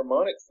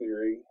harmonic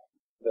theory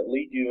that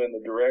lead you in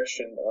the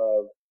direction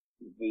of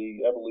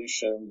the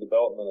evolution,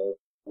 development of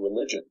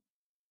religion.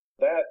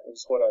 That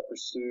is what I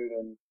pursued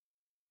in,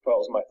 well,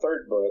 it was my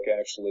third book,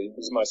 actually. It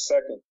was my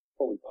second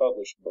fully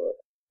published book.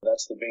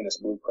 That's the Venus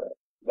Blueprint.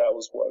 That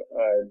was what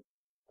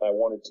I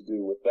wanted to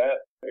do with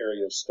that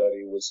area of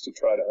study, was to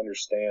try to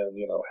understand,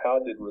 how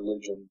did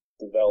religion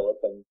develop,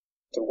 and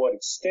to what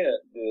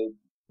extent did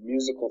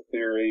musical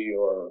theory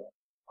or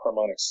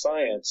harmonic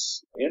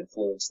science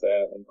influence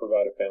that and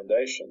provide a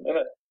foundation. And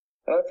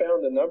I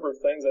found a number of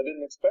things I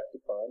didn't expect to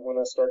find when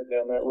I started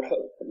down that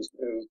road. It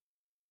was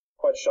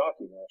quite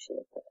shocking,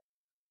 actually.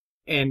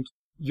 And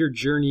your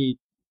journey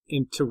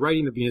into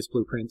writing the Venus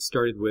Blueprint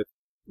started with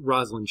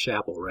Rosalind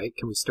Chapel, right?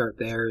 Can we start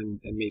there and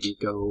maybe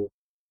go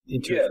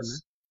into it from there?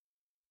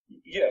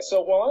 Yeah,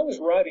 so while I was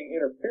writing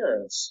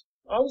Interference,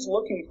 I was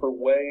looking for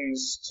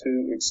ways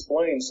to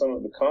explain some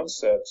of the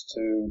concepts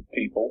to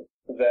people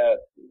that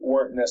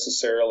weren't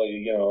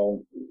necessarily,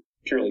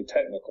 purely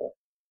technical,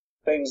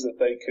 things that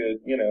they could,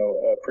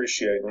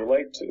 appreciate and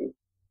relate to.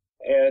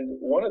 And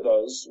one of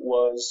those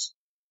was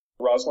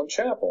Rosalind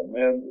Chapel.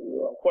 And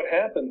what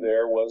happened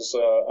there was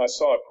I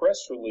saw a press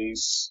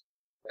release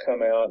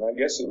come out, and I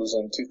guess it was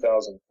in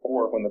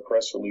 2004 when the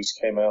press release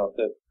came out,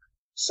 that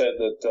said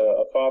that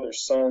a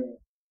father-son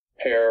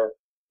pair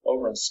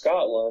over in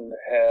Scotland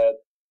had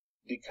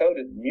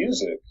decoded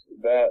music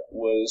that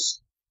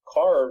was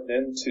carved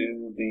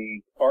into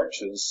the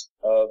arches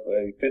of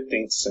a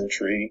 15th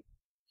century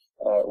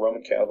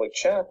Roman Catholic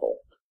chapel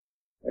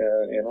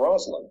in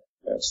Rosslyn.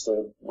 That's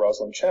the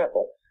Rosalind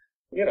Chapel.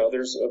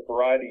 There's a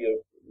variety of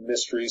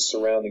mysteries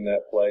surrounding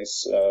that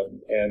place,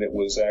 and it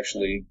was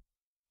actually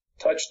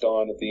touched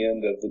on at the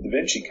end of the Da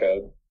Vinci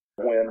Code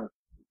when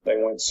they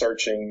went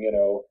searching,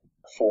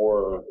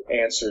 for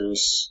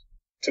answers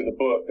to the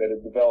book that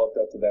had developed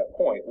up to that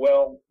point.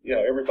 Well,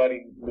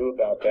 everybody knew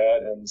about that,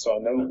 and so I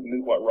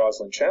knew what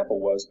Rosalind Chapel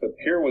was, but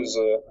here was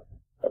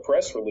a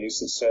press release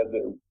that said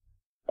that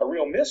a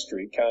real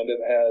mystery kind of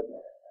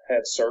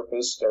had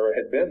surfaced or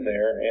had been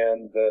there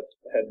and that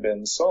had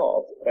been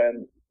solved.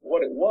 And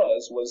what it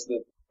was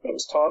that it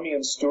was Tommy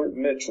and Stuart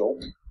Mitchell.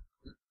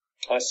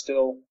 I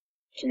still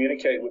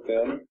communicate with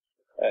them,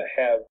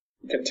 have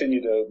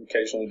continued to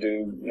occasionally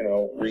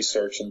do,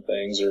 research and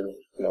things, or,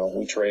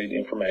 we trade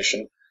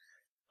information.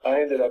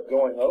 I ended up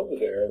flying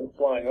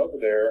over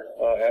there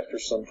after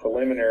some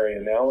preliminary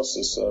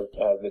analysis of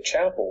the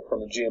chapel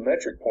from a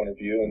geometric point of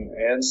view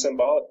and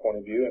symbolic point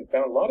of view, and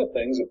found a lot of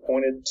things that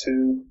pointed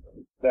to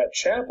that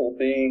chapel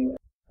being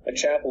a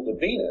chapel to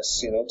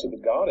Venus, to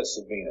the goddess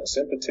of Venus,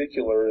 in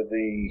particular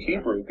the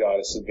Hebrew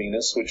goddess of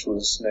Venus, which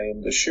was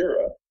named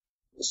Asherah.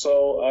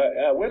 So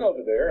I went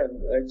over there,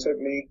 and they took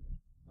me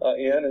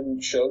in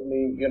and showed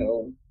me,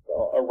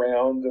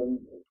 around, and,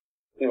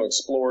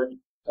 explored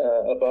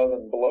above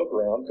and below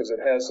ground, because it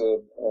has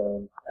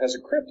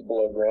a crypt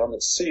below ground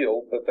that's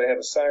sealed, but they have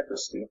a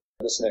sacristy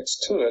that's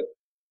next to it.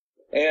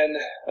 And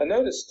I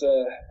noticed,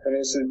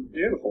 it's a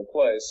beautiful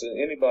place.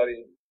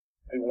 Anybody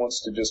who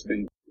wants to just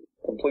be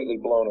completely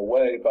blown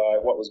away by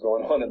what was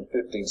going on in the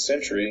 15th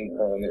century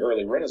in the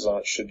early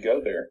Renaissance should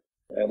go there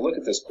and look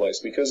at this place,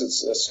 because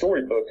it's a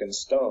storybook in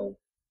stone.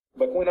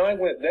 But when I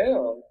went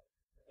down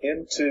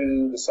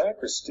into the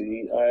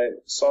sacristy, I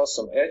saw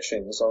some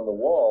etchings on the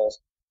walls.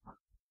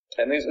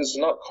 And these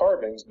are not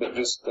carvings, but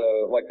just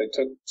like they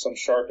took some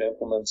sharp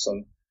implements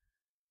and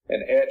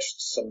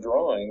etched some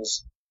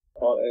drawings.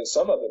 And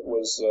some of it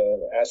was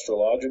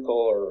astrological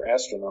or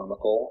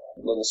astronomical,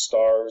 little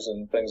stars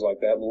and things like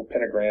that, little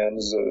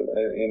pentagrams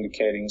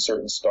indicating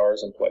certain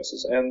stars and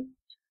places. And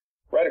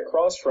right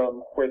across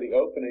from where the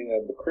opening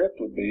of the crypt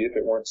would be, if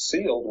it weren't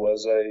sealed,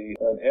 was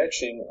an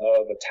etching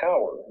of a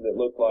tower that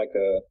looked like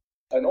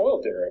an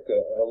oil derrick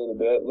a little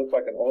bit. It looked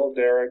like an oil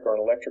derrick or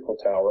an electrical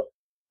tower,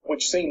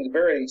 which seemed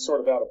very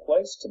sort of out of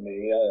place to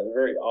me,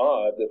 very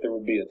odd that there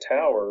would be a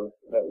tower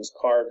that was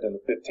carved in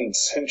the 15th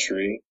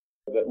century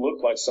that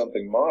looked like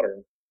something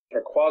modern,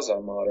 or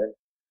quasi-modern.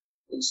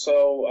 And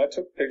so I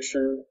took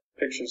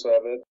pictures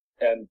of it,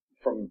 and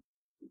from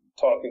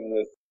talking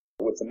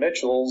with the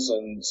Mitchells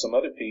and some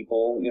other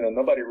people,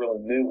 nobody really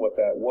knew what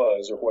that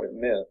was or what it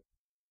meant.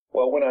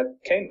 Well, when I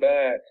came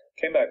back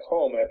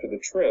home after the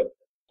trip,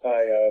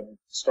 I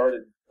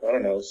started,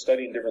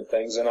 studying different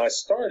things, and I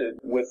started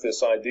with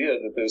this idea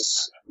that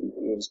this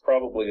was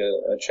probably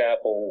a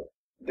chapel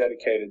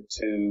dedicated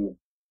to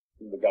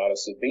the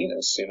goddess of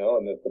Venus,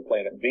 and that the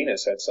planet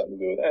Venus had something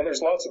to do with it. And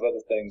there's lots of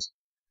other things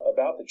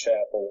about the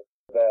chapel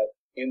that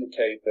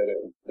indicate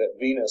that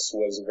Venus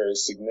was a very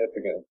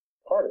significant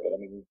part of it. I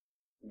mean,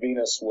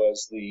 Venus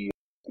was the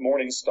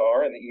morning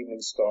star and the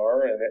evening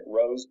star, and it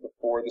rose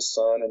before the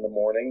sun in the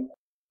morning,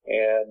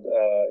 and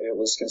it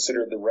was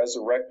considered the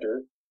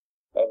resurrector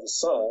of the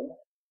sun.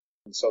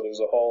 And so there's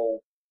a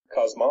whole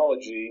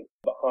cosmology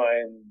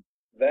behind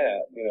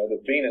that,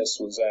 that Venus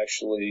was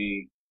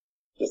actually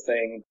the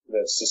thing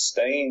that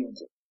sustained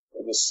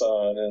the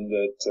sun and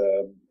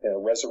that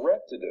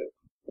resurrected it.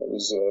 It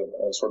was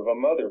a sort of a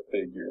mother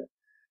figure.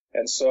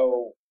 And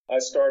so I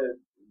started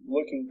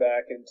looking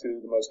back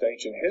into the most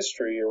ancient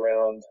history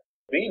around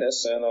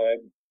Venus, and I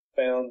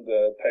found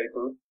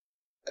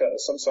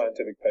some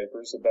scientific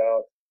papers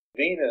about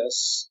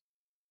Venus.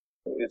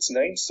 Its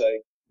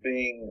namesake,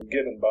 being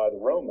given by the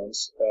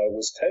Romans,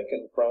 was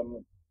taken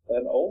from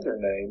an older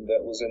name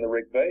that was in the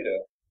Rig Veda,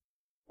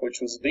 which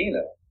was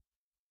Vina.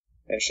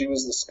 And she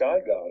was the sky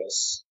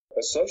goddess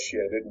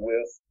associated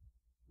with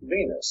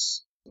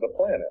Venus, the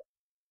planet.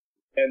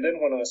 And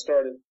then when I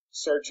started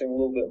searching a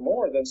little bit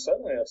more, then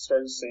suddenly I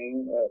started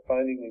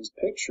finding these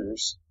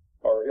pictures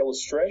or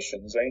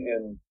illustrations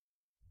in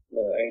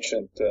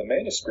ancient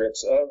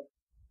manuscripts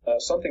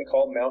of something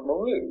called Mount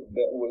Meru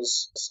that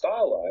was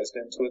stylized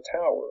into a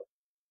tower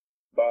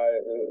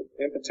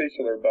in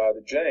particular by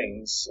the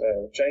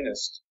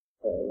Jainist,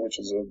 which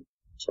is a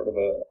sort of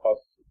a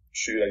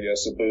offshoot, I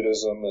guess, of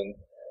Buddhism and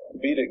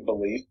Vedic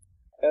belief.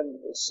 And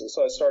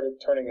so I started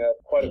turning up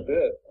quite a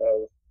bit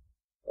of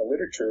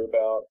literature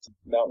about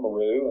Mount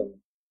Meru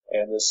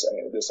and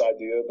this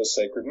idea of a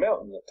sacred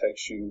mountain that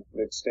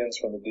extends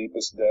from the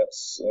deepest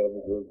depths of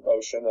the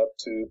ocean up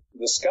to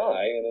the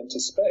sky and into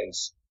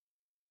space.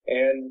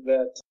 And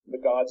that the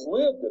gods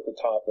lived at the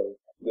top of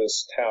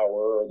this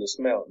tower or this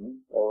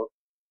mountain or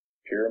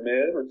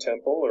pyramid or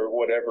temple or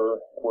whatever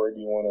word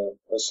you want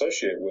to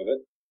associate with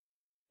it.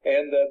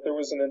 And that there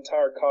was an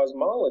entire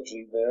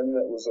cosmology then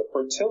that was a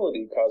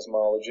fertility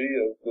cosmology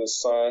of the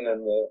sun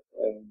and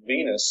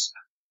Venus,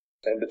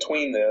 and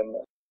between them,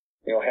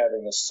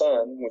 having a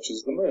sun, which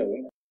is the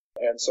moon.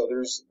 And so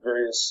there's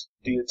various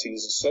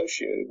deities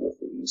associated with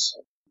these,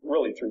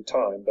 really through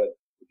time. But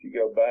if you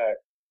go back,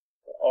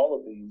 all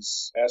of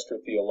these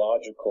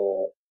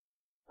astrotheological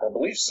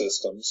belief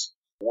systems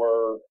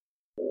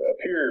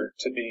appear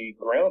to be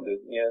grounded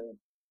in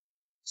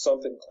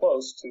something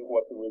close to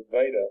what the Rig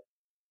Veda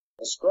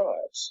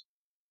describes.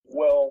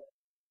 Well,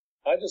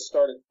 I just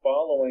started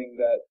following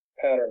that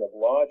pattern of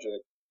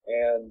logic,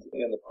 and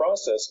in the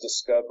process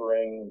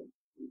discovering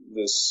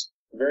this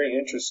very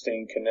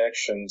interesting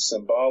connection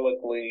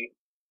symbolically,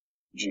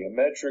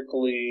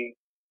 geometrically,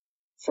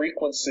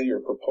 frequency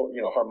or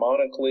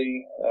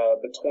harmonically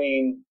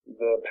between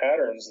the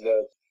patterns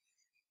that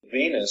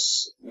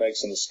Venus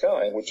makes in the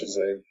sky, which is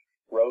a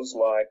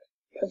rose-like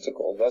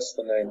pentacle. Thus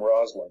the name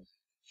Rosalind,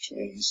 which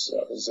means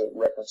is a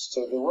reference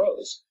to the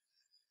rose.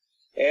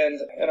 And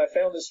I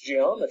found this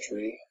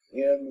geometry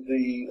in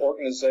the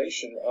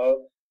organization of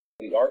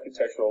the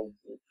architectural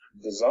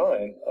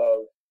design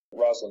of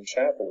Rosalind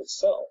Chapel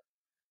itself.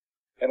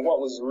 And what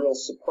was a real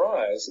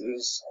surprise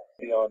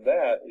beyond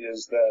that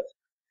is that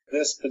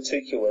this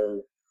particular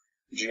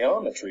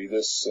geometry,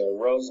 this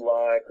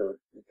rose-like or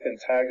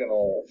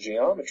pentagonal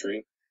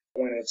geometry,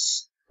 when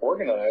it's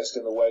organized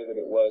in the way that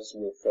it was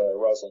with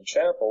Rosalind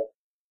Chapel,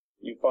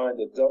 you find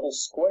a double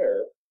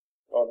square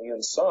on the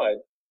inside,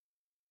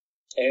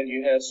 and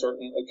you have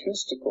certain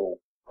acoustical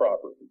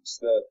properties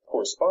that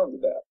correspond to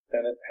that.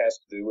 And it has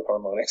to do with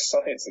harmonic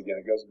science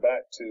again. It goes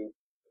back to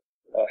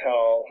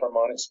how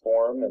harmonics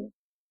form and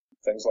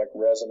things like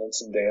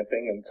resonance and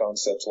damping and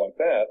concepts like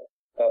that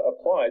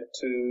applied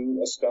to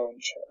a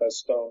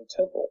stone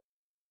temple.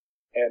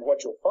 And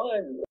what you'll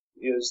find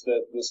is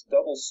that this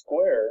double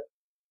square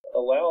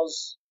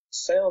allows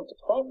sound to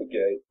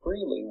propagate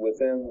freely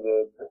within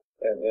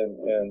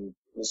and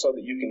so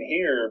that you can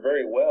hear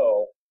very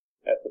well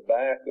at the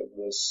back of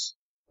this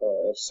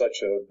of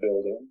such a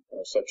building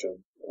or such a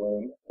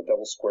room, a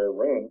double square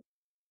room,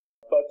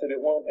 but that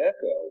it won't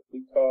echo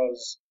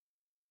because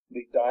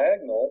the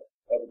diagonal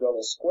of a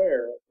double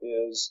square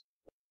is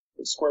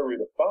the square root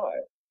of 5.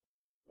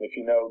 If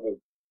you know the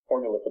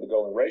formula for the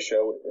golden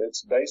ratio,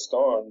 it's based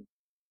on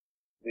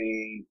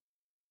the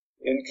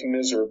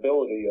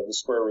incommensurability of the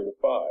square root of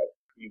 5.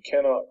 You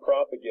cannot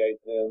propagate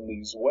then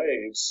these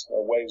waves.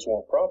 Waves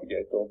won't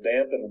propagate. They'll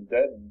dampen and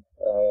deaden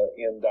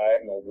in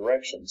diagonal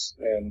directions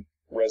and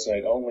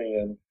resonate only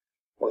in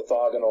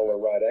orthogonal or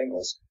right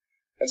angles.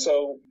 And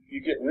so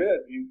you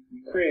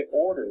create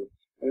order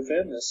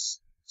within this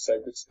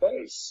sacred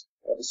space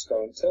of a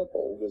stone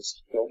temple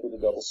that's built with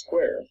a double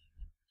square.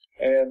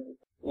 And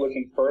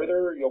looking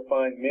further, you'll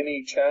find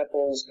many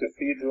chapels,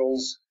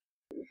 cathedrals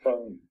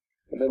from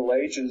the Middle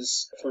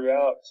Ages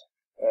throughout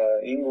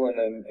England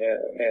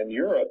and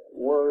Europe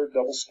were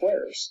double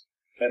squares,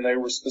 and they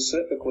were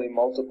specifically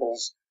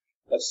multiples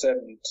of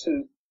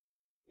 72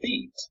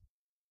 feet.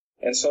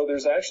 And so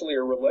there's actually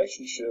a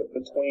relationship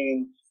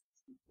between,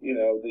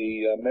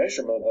 the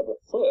measurement of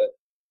a foot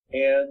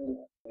and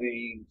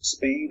the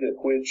speed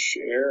at which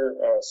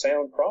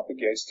sound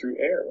propagates through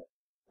air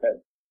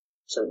at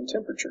certain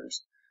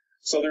temperatures.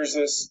 So there's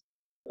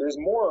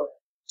more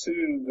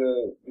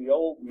to the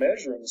old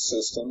measuring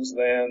systems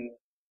than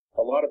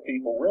a lot of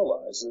people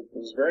realize. It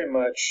was very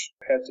much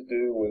had to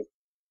do with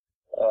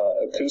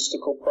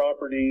acoustical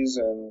properties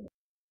and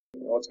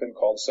what's been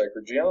called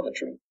sacred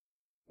geometry.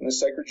 And the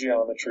sacred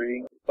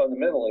geometry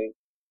fundamentally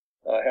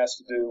has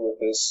to do with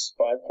this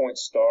 5-point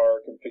star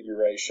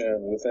configuration,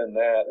 and within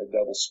that a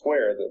double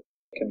square that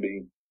can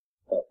be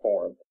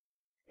formed.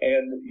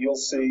 And you'll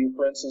see,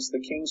 for instance, the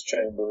King's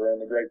Chamber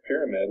and the Great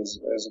Pyramid as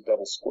a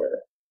double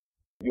square.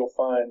 You'll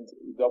find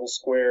double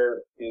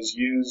square is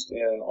used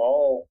in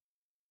all.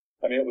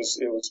 I mean, it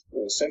was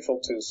central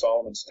to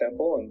Solomon's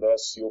Temple, and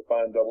thus you'll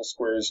find double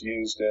squares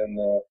used in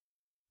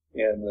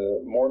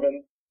the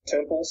Mormon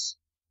temples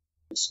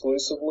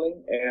exclusively,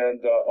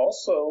 and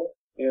also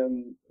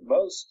in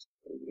most,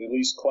 at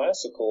least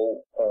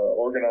classical,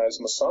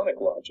 organized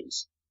Masonic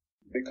lodges,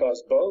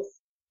 because both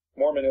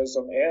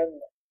Mormonism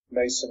and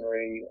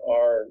Masonry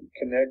are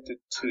connected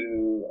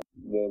to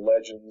the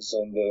legends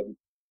and the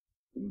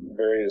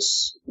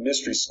various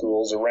mystery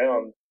schools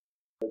around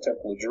the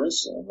Temple of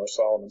Jerusalem, or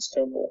Solomon's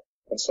Temple.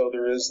 And so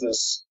there is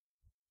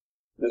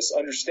this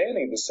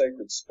understanding of the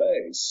sacred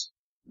space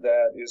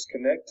that is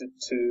connected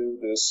to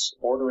this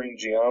ordering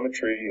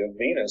geometry of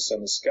Venus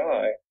in the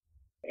sky,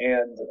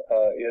 and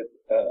it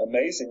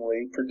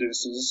amazingly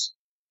produces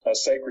a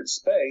sacred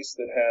space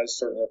that has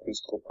certain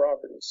acoustical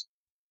properties.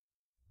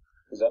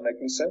 Does that make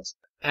any sense?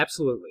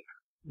 Absolutely.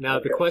 Now,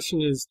 Okay. The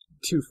question is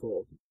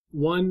twofold.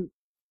 One,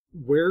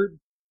 where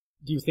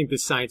do you think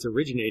this science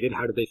originated?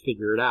 How did they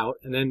figure it out?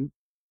 And then,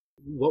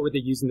 what were they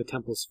using the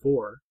temples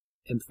for?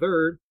 And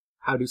third,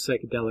 how do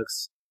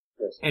psychedelics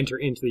Yes. enter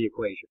into the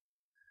equation?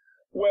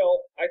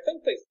 Well, I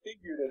think they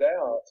figured it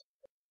out,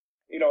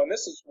 and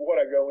this is what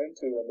I go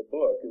into in the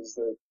book, is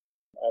that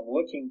I'm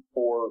looking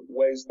for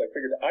ways they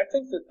figured it. I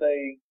think that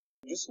they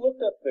just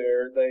looked up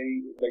there,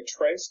 they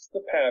traced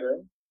the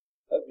pattern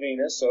of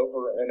Venus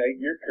over an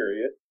 8-year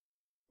period,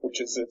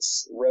 which is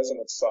its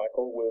resonance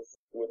cycle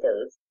with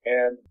Earth,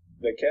 and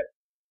they kept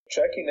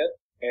checking it,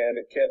 and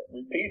it kept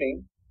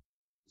repeating.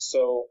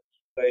 So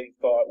they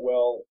thought,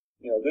 well,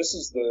 this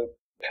is the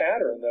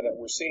pattern that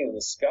we're seeing in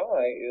the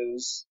sky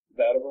is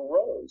that of a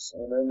rose.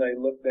 And then they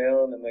look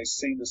down and they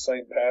see the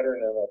same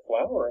pattern in a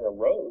flower and a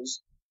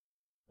rose,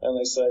 and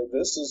they say,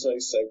 this is a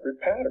sacred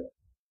pattern.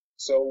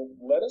 So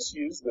let us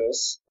use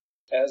this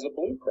as a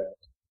blueprint,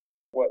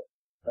 what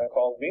I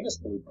call Venus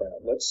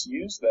blueprint. Let's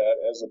use that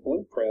as a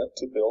blueprint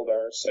to build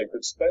our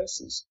sacred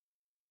spaces.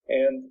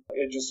 And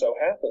it just so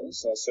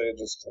happens, I say it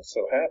just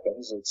so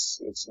happens,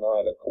 it's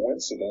not a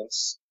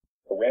coincidence,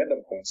 a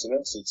random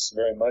coincidence. It's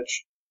very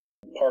much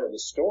part of the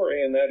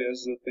story, and that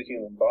is that the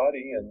human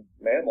body and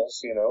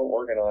mammals,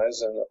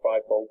 organize in a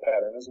fivefold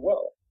pattern as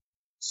well.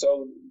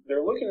 So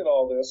they're looking at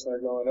all this and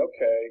they're going,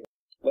 okay,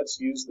 let's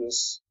use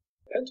this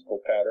pentacle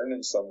pattern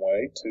in some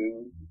way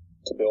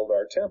to build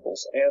our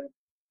temples.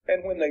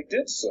 And when they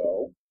did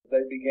so,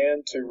 they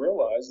began to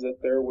realize that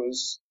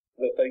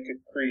they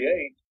could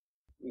create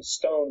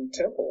stone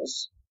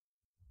temples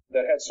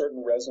that had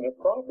certain resonant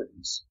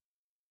properties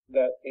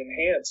that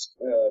enhanced,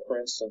 for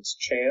instance,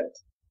 chant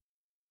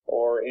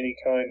or any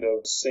kind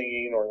of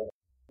singing or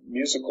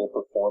musical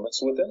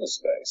performance within the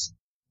space.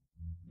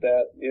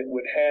 That it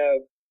would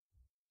have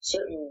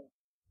certain,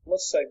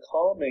 let's say,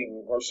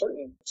 calming or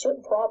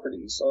certain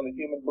properties on the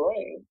human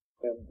brain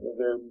and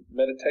their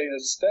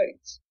meditative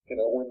states,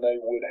 when they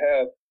would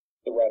have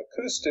the right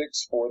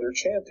acoustics for their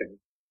chanting.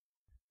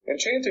 And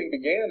chanting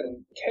began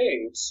in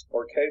caves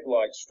or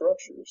cave-like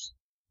structures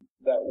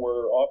that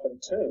were often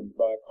tuned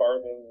by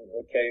carving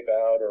a cave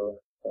out or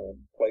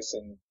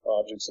placing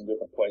objects in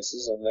different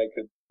places, and they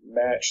could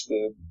match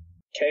the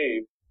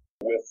cave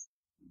with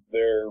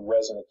their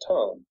resonant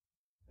tone.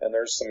 And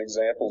there's some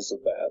examples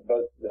of that.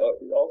 But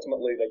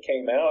ultimately, they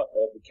came out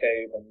of the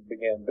cave and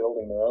began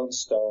building their own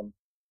stone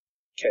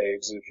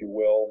caves, if you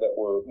will, that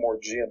were more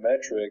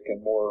geometric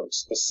and more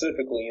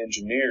specifically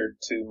engineered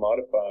to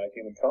modify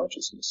human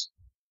consciousness.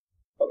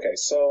 Okay,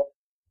 so,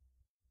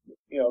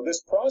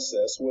 this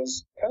process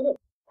was kind of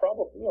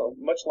probably,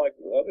 much like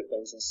other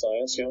things in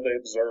science, they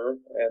observe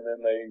and then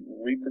they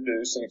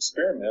reproduce and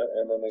experiment,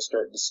 and then they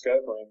start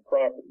discovering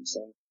properties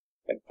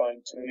and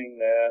fine-tuning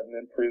that and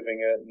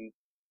improving it and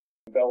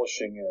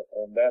embellishing it.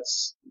 And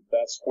that's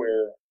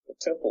where the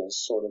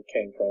temples sort of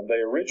came from. They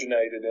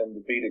originated in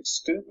the Vedic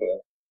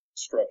stupa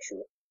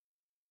structure.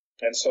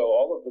 And so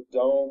all of the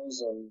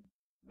domes and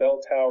bell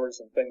towers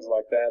and things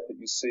like that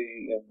you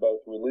see in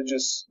both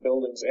religious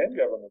buildings and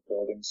government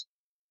buildings,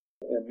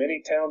 in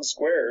many town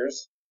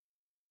squares,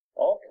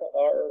 all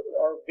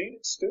are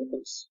Vedic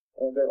stupas.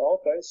 And they're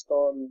all based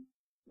on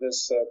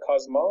this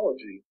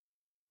cosmology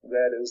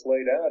that is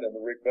laid out in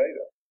the Rig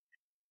Veda.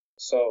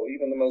 So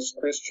even the most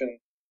Christian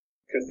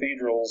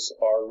cathedrals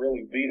are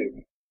really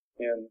Vedic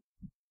in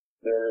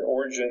their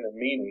origin and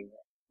meaning.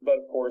 But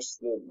of course,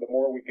 the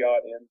more we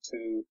got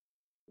into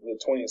the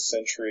 20th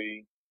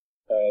century,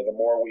 the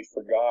more we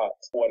forgot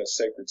what a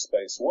sacred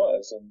space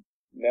was. And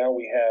now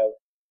we have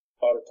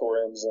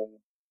auditoriums and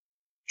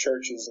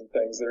churches and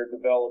things that are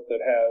developed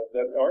that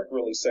aren't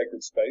really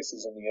sacred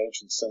spaces in the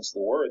ancient sense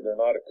of the word. They're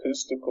not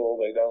acoustical.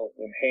 They don't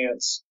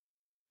enhance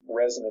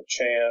resonant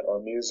chant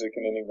or music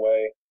in any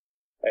way.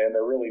 And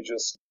they're really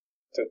just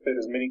to fit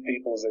as many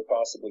people as they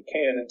possibly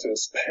can into a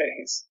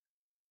space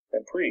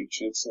and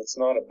preach. It's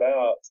not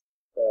about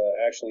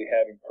actually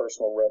having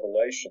personal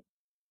revelation.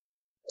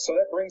 So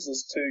that brings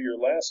us to your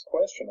last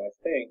question, I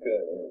think.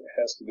 It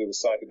has to do with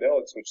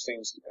psychedelics, which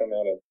seems to come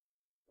out of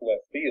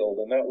left field.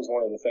 And that was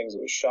one of the things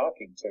that was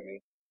shocking to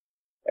me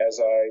as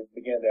I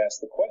began to ask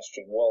the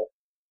question, well,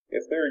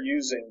 if they're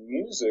using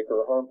music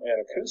and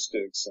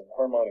acoustics and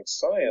harmonic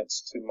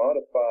science to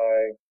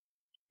modify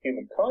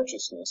human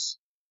consciousness,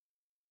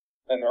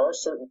 and there are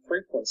certain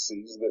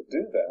frequencies that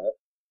do that.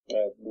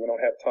 We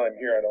don't have time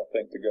here, I don't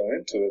think, to go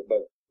into it,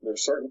 but there are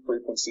certain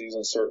frequencies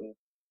and certain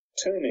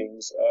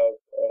tunings of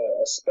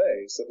a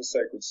space, of a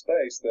sacred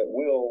space, that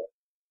will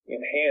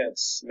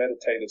enhance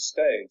meditative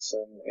states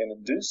and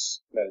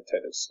induce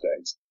meditative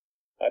states.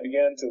 I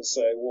began to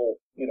say, well,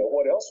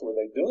 what else were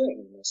they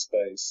doing in this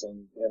space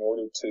in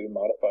order to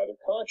modify their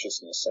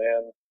consciousness?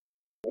 And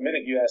the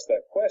minute you ask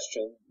that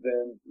question,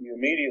 then you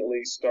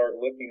immediately start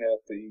looking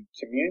at the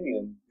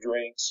communion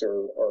drinks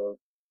or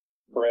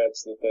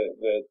breads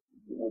that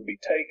would be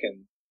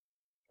taken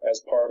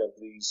as part of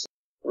these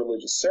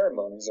religious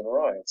ceremonies and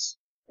rites.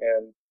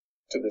 And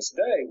to this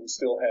day, we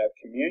still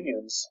have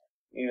communions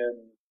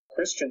in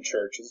Christian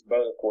churches,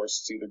 but of course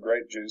it's either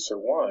grape juice or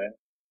wine.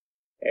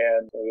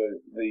 And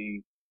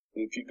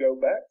if you go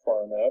back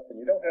far enough, and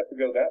you don't have to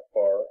go that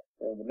far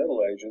in the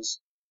Middle Ages,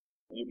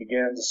 you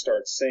began to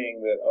start seeing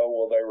that,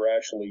 they were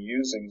actually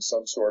using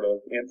some sort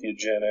of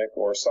entheogenic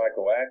or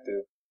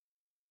psychoactive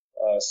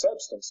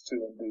substance to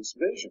induce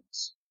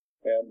visions.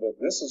 And that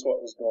this is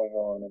what was going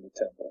on in the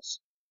temples.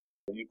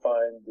 You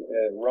find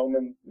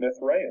Roman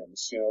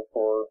Mithraeans,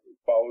 for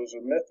followers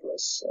of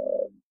Mithras.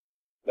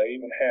 They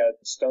even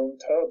had stone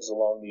tubs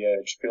along the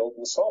edge filled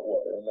with salt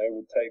water, and they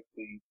would take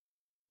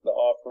the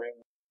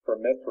offering for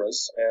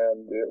Mithras,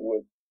 and it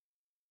would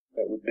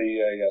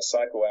be a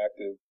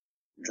psychoactive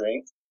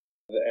drink,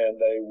 and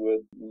they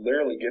would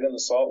literally get in the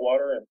salt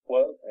water and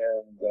float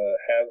and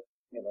have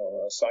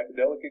a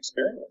psychedelic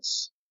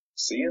experience,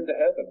 see into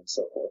heaven and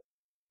so forth.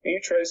 And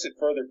you trace it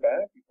further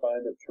back, you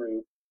find it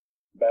through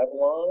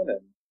Babylon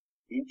and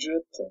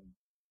Egypt,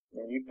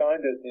 and you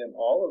find it in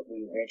all of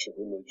the ancient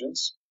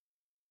religions.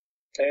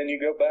 And you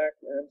go back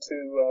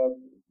into,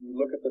 you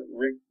look at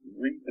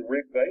read the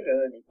Rig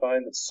Veda, and you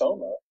find that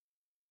Soma,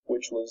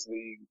 which was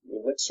the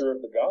elixir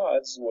of the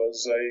gods,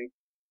 was a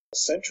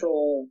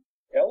central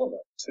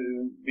element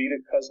to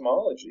Vedic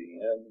cosmology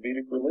and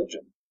Vedic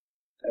religion.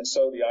 And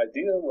so the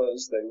idea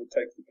was they would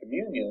take the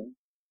communion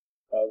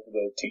of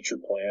the teacher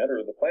plant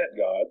or the plant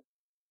god,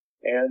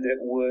 and it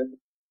would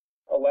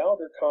allow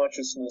their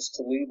consciousness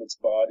to leave its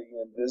body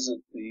and visit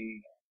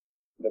the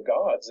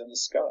gods in the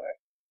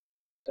sky.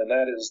 And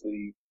that is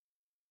the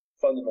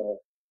fundamental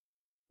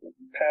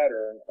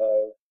pattern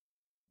of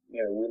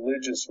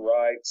religious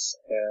rites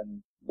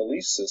and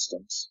belief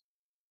systems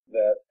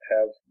that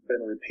have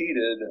been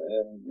repeated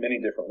in many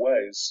different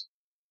ways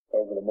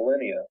over the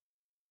millennia.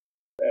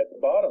 At the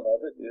bottom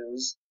of it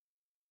is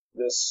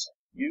this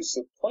use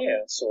of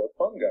plants or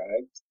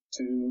fungi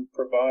to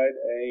provide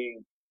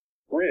a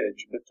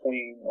bridge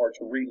between, or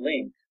to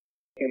relink,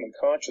 human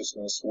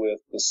consciousness with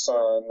the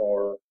sun,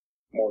 or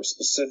more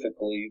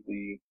specifically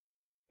the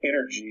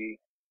energy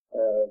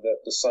that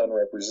the sun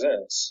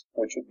represents,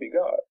 which would be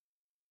God.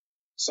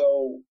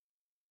 So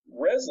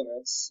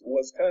resonance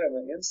was kind of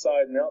an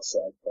inside and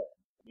outside thing.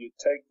 You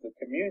take the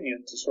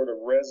communion to sort of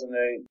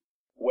resonate,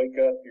 wake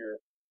up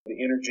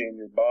the energy in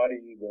your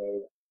body.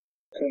 The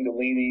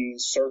Kundalini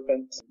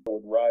serpent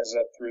would rise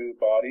up through the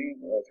body,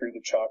 through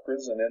the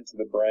chakras and into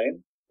the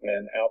brain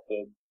and out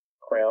the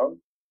crown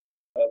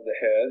of the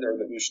head, or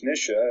the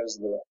Ushnisha, as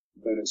the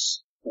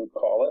Buddhists would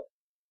call it,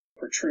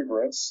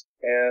 protuberance.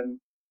 And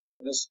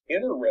this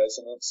inner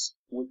resonance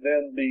would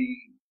then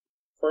be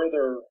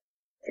further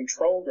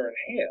controlled or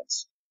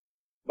enhanced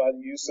by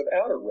the use of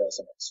outer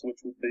resonance, which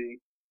would be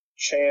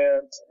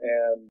chant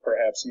and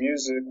perhaps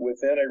music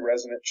within a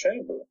resonant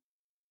chamber,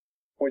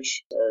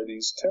 which are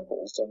these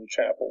temples and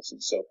chapels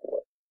and so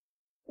forth.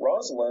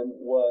 Rosalind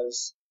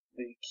was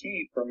the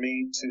key for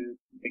me to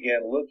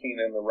begin looking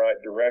in the right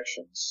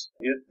directions.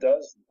 It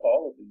does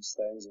all of these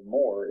things and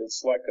more.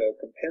 It's like a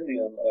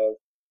compendium of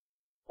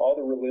all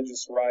the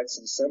religious rites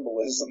and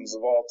symbolisms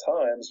of all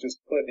times just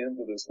put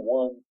into this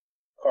one,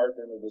 carved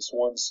into this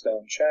one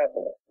stone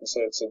chapel. And so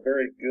it's a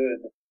very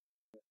good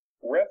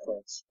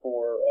reference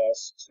for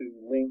us to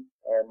link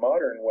our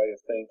modern way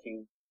of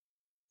thinking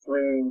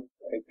through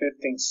a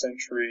 15th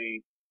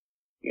century,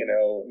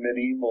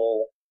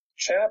 medieval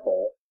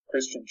chapel,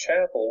 Christian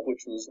chapel,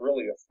 which was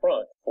really a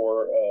front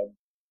for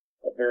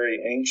a very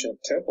ancient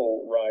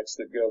temple rites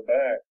that go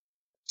back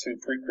to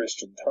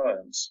pre-Christian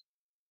times.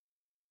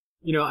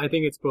 I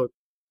think it's both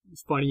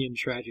funny and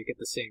tragic at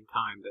the same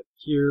time that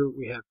here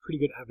we have pretty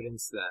good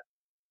evidence that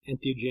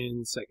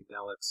entheogens,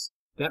 psychedelics,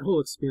 that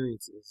whole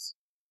experience is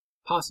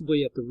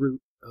possibly at the root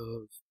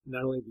of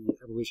not only the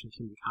evolution of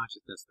human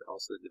consciousness, but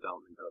also the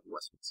development of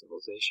Western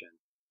civilization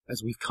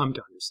as we've come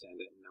to understand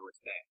it and know it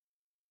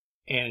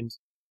today. And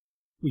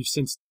we've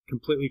since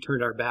completely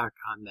turned our back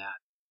on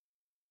that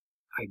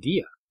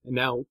idea. And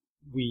now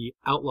we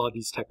outlaw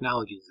these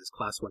technologies as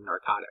class 1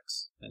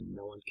 narcotics, and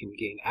no one can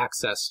gain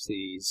access to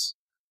these,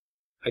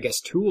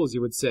 tools,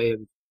 you would say,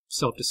 of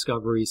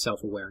self-discovery,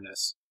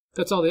 self-awareness.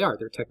 That's all they are.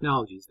 They're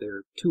technologies.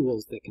 They're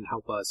tools that can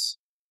help us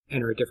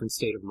enter a different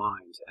state of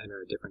mind,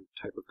 enter a different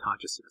type of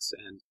consciousness.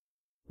 And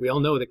we all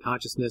know that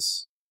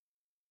consciousness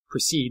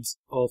precedes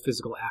all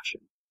physical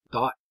action.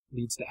 Thought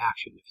leads to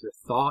action. If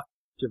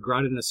you're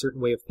grounded in a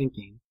certain way of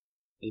thinking,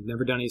 and you've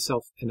never done any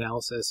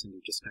self-analysis and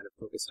you're just kind of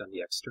focused on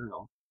the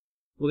external,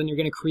 well, then you're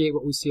going to create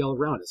what we see all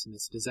around us, and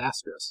it's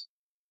disastrous.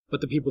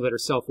 But the people that are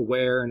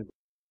self-aware and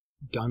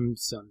have done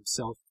some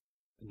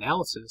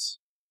self-analysis,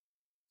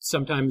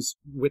 sometimes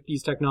with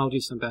these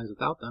technologies, sometimes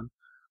without them,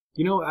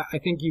 I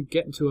think you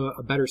get into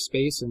a better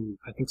space, and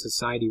I think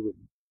society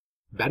would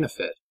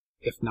benefit,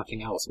 if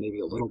nothing else, maybe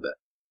a little bit.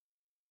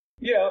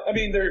 Yeah, I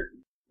mean,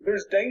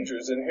 there's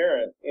dangers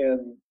inherent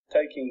in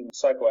taking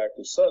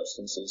psychoactive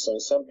substances. So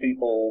some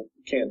people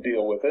can't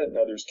deal with it and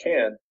others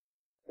can.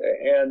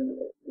 And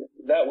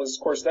that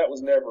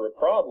was never a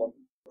problem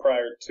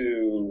prior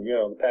to,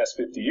 the past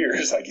 50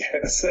 years, I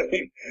guess.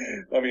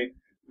 I mean,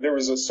 there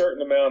was a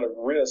certain amount of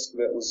risk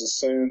that was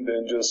assumed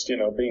in just,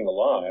 being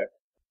alive.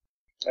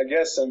 I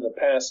guess in the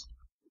past,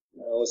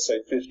 let's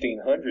say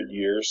 1500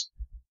 years,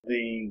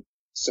 the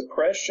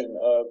suppression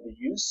of the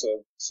use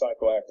of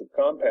psychoactive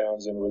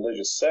compounds in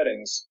religious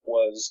settings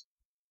was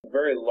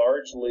very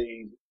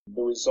largely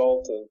the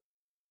result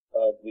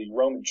of the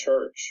Roman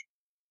Church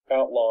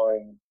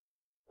outlawing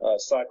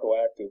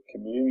psychoactive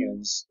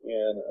communions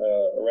in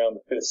around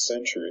the 5th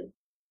century.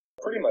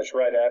 Pretty much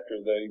right after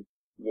the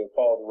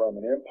fall of the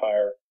Roman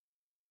Empire,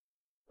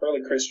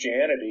 early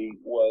Christianity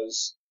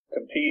was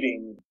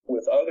competing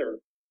with other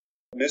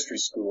mystery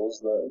schools.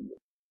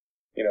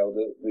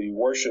 The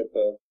worship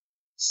of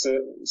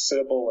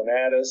Sybil and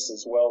Attis,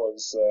 as well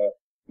as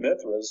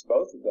Mithras,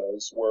 both of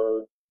those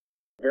were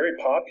very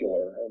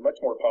popular, and much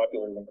more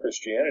popular than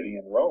Christianity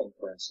in Rome,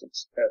 for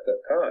instance, at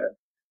that time.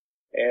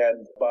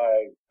 And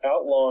by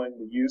outlawing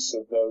the use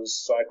of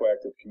those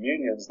psychoactive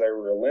communions, they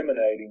were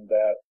eliminating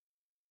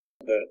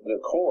the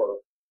core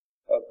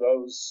of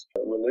those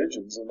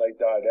religions, and they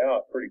died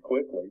out pretty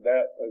quickly.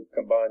 That,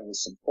 combined with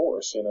some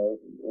force,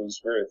 was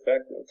very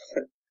effective.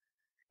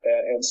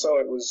 And so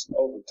it was,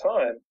 over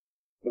time,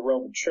 the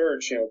Roman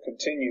Church,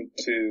 continued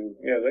to,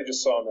 they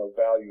just saw no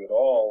value at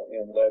all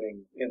in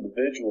letting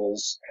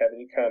individuals have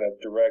any kind of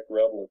direct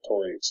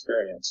revelatory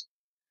experience.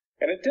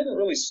 And it didn't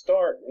really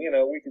start,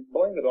 we could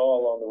blame it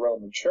all on the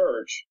Roman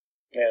Church,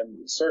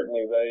 and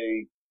certainly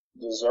they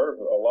deserve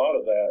a lot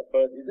of that,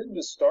 but it didn't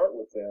just start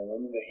with them. I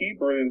mean, the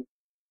Hebrew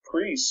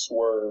priests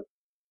were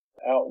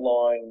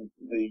outlawing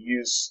the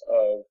use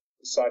of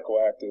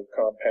psychoactive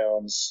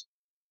compounds,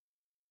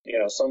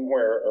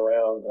 somewhere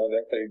around,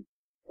 I think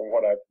from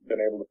what I've been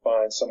able to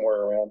find,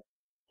 somewhere around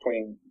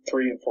between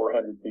 300 and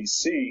 400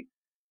 BC,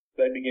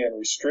 they began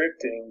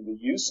restricting the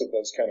use of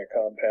those kind of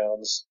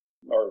compounds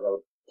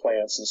or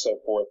plants and so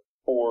forth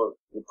for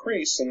the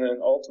priests, and then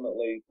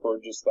ultimately for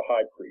just the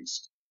high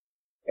priest.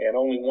 And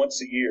only once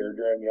a year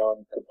during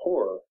Yom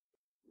Kippur,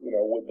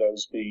 would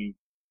those be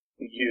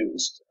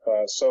used.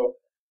 So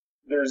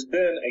there's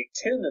been a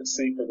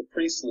tendency for the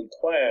priestly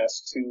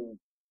class to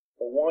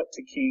want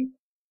to keep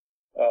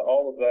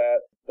all of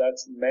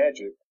that's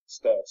magic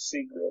stuff,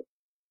 secret,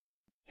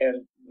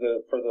 and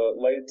for the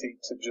laity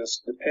to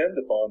just depend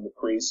upon the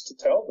priest to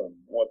tell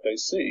them what they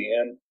see.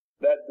 And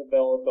that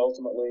developed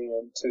ultimately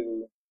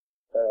into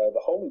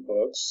the holy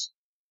books,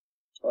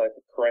 like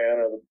the Quran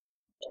or the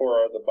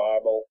Torah, the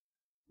Bible,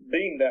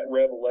 being that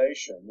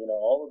revelation,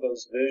 all of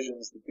those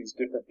visions that these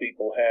different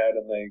people had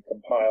and they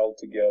compiled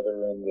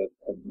together and that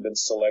have been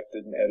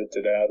selected and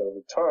edited out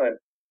over time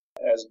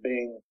as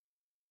being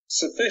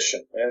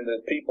sufficient, and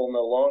that people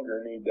no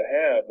longer need to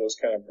have those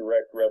kind of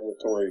direct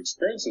revelatory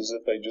experiences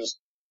if they just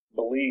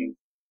believe,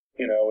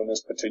 in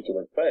this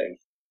particular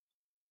faith.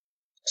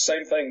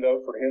 Same thing,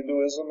 though, for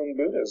Hinduism and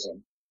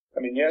Buddhism. I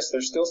mean, yes,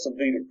 there's still some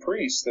Vedic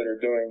priests that are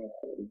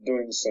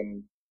doing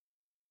some,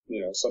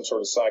 some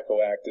sort of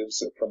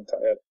psychoactives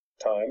at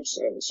times,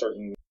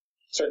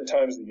 certain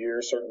times of the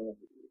year, certain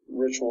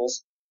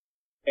rituals.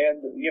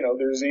 And,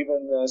 there's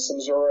even some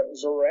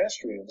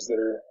Zoroastrians that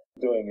are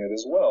doing it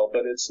as well.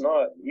 But it's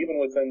not, even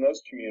within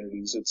those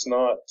communities, it's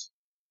not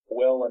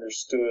well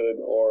understood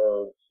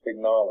or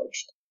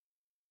acknowledged.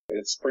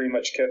 It's pretty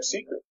much kept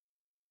secret.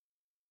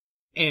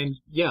 And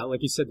yeah,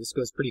 like you said, this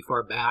goes pretty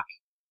far back.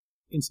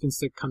 Instance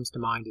that comes to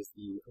mind is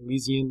the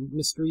Elysian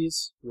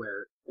Mysteries,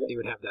 where they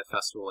would have that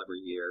festival every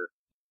year.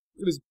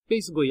 It was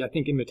basically, I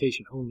think,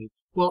 invitation only.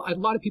 Well, a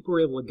lot of people were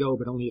able to go,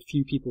 but only a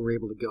few people were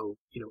able to go,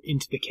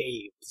 into the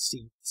cave to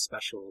see the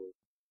special,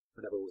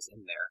 whatever was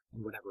in there,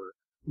 and whatever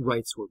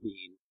rites were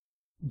being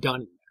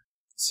done in there.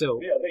 So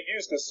yeah, they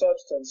used a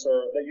substance,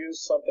 or they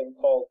used something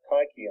called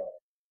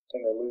kykeon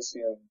in the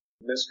Elysian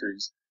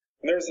Mysteries.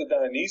 And there's the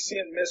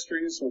Dionysian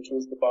Mysteries, which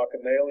was the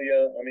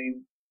Bacchanalia. I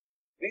mean,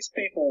 these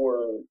people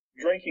were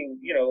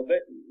drinking,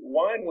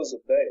 wine was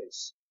a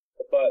base,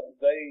 but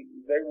they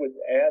would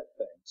add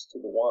things to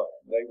the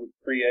wine. They would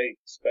create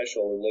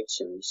special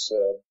elixirs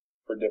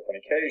for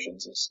different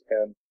occasions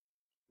and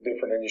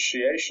different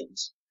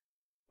initiations.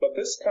 But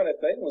this kind of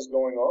thing was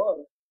going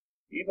on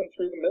even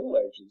through the Middle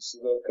Ages.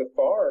 The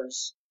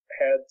Cathars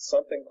had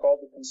something called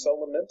the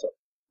Consolamentum,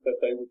 that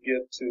they would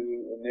give to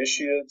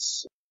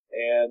initiates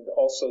and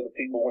also the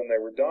people when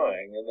they were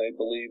dying. And they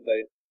believed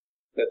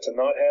that to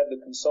not have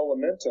the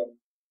consolamentum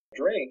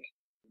drink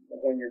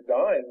when you're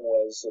dying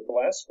was a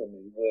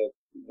blasphemy,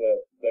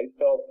 that they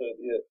felt that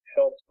it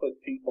helped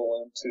put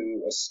people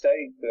into a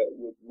state that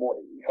would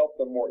help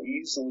them more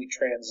easily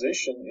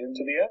transition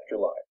into the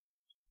afterlife.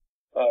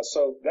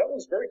 So that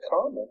was very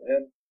common,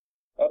 and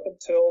up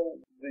until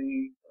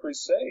the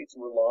Crusades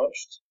were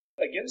launched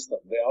against them.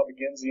 The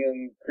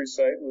Albigensian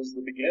Crusade was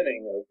the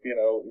beginning of,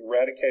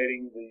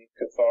 eradicating the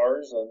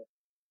Cathars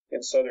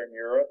in Southern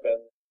Europe,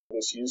 and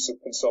this use of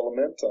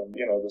consolamentum,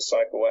 the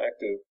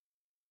psychoactive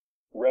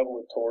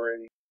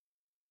revelatory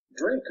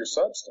drink or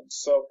substance.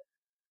 So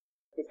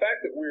the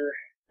fact that we're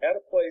at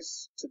a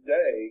place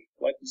today,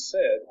 like you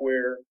said,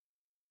 where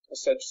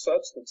such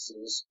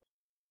substances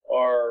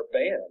are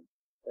banned,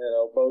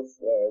 both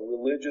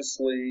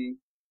religiously,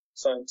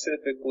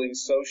 scientifically,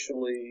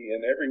 socially,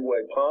 in every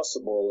way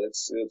possible,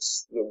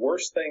 it's the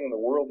worst thing in the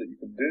world that you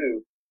can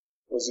do,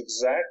 was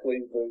exactly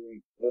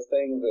the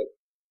thing that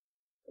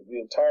the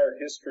entire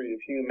history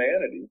of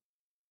humanity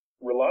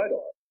relied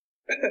on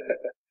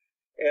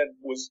and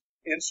was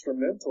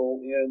instrumental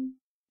in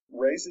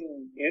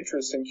raising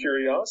interest and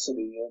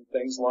curiosity in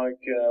things like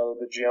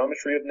the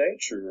geometry of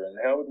nature, and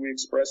how would we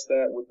express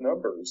that with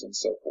numbers and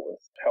so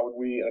forth? How would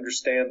we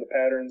understand the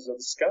patterns of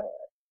the sky?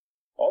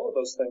 All of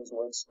those things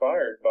were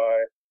inspired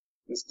by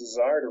this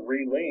desire to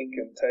relink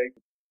and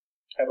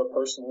have a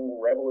personal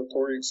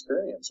revelatory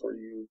experience where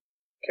you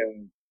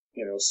can,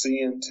 see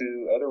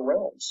into other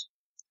realms.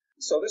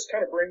 So this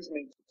kind of brings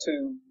me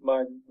to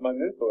my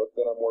new book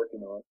that I'm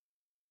working on,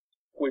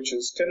 which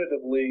is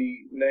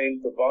tentatively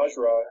named the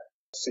Vajra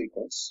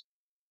sequence.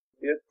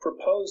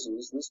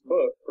 This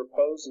book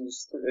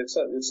proposes, it's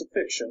a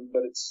fiction,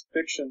 but it's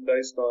fiction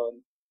based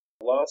on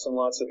lots and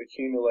lots of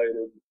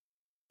accumulated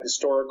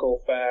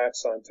historical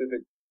facts,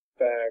 scientific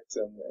facts,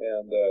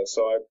 and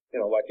so I,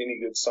 like any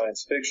good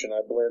science fiction,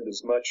 I blend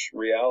as much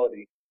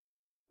reality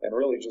and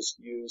really just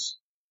use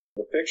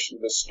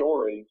the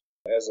story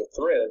as a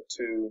thread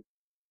to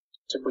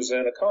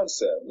present a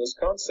concept. This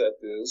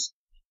concept is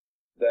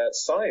that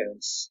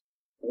science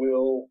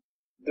will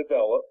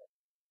develop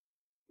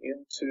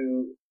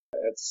into,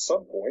 at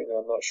some point, and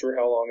I'm not sure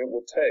how long it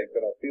will take,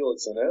 but I feel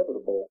it's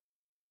inevitable,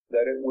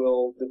 that it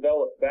will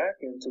develop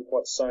back into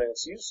what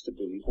science used to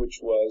be, which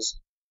was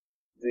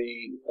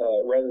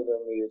rather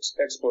than the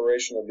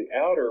exploration of the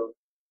outer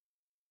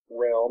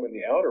realm and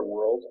the outer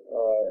world,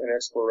 an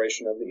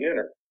exploration of the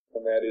inner,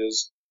 and that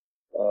is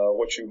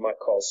what you might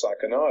call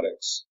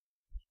psychonautics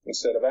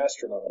instead of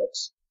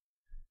astronautics.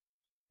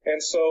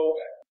 And so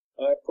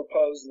I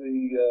propose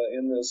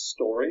in this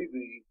story,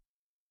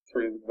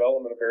 through the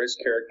development of various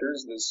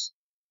characters, this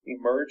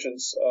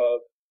emergence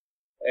of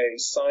a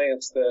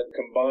science that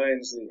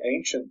combines the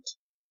ancient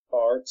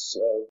arts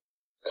of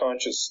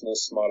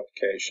consciousness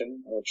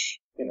modification, which,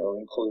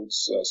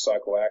 includes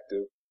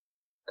psychoactive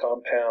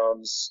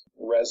compounds,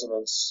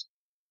 resonance,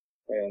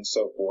 and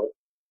so forth,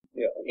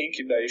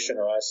 incubation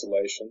or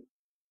isolation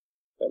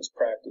that was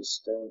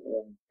practiced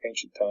in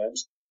ancient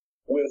times,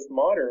 with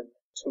modern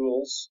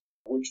tools,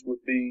 which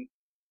would be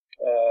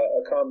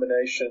a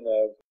combination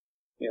of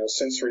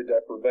sensory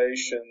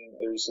deprivation.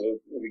 There's the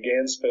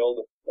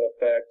Gansfeld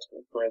effect,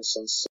 for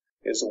instance,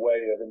 is a way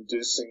of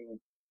inducing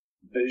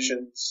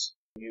visions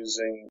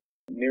using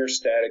near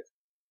static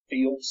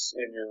fields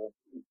in your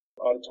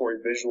auditory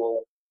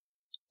visual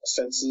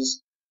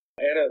senses,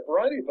 and a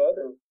variety of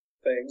other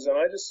things. And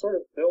I just sort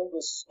of build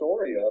this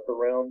story up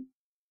around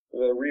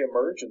the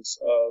reemergence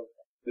of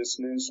this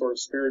new sort of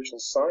spiritual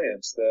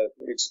science that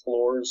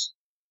explores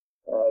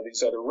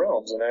these other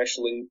realms and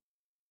actually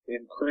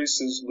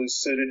increases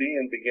lucidity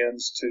and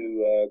begins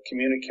to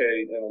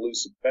communicate in a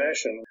lucid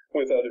fashion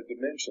with other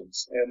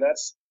dimensions. And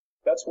that's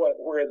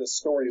where the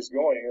story is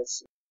going.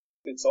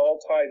 It's all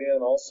tied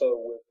in also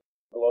with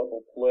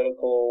global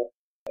political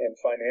and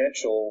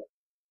financial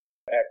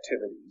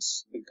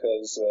activities,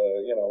 because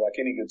like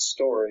any good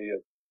story,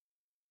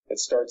 it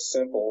starts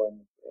simple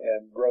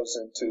and grows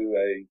into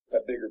a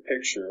bigger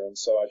picture. And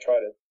so I try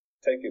to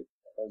take it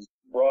as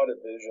broad a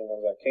vision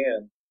as I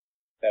can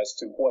as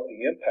to what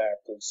the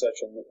impact of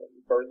such a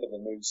birth of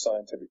a new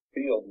scientific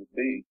field would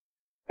be.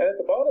 And at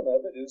the bottom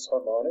of it is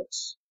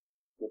harmonics,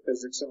 the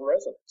physics of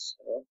resonance.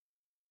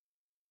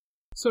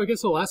 So I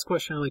guess the last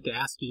question I'd like to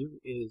ask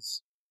you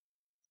is,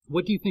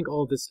 what do you think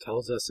all this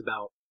tells us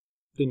about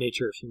the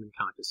nature of human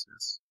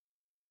consciousness?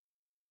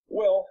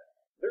 Well,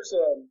 there's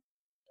a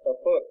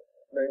book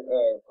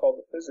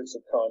called The Physics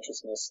of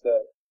Consciousness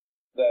that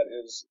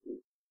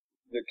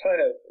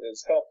kind of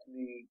has helped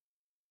me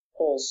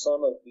pull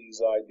some of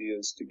these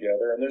ideas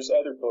together. And there's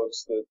other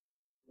books that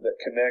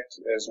connect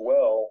as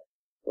well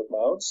with my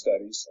own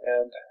studies.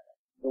 And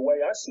the way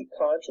I see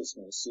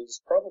consciousness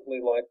is probably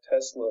like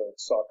Tesla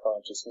saw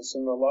consciousness,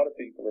 and a lot of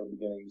people are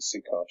beginning to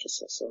see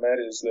consciousness. And that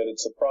is that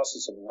it's a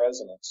process of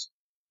resonance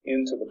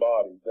into the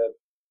body, that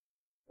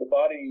the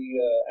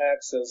body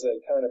acts as a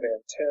kind of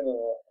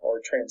antenna or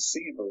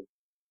transceiver.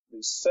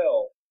 The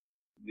cell,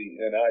 the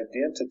an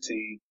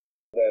identity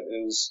that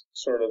is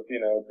sort of,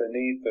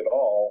 beneath it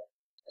all,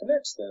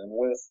 connects them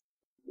with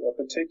a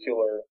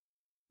particular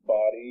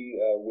body,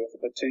 with a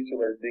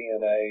particular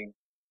DNA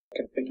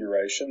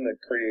configuration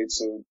that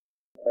creates a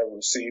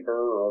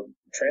receiver or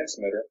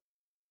transmitter,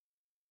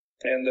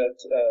 and that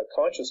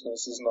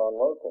consciousness is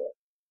non-local.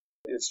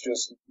 It's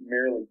just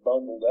merely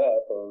bundled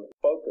up or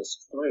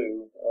focused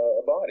through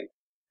a body.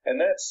 And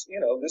that's,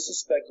 this is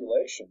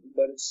speculation,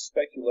 but it's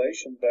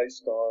speculation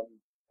based on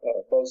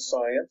both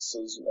science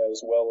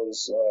as well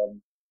as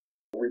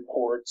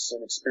reports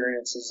and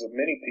experiences of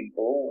many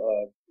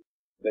people.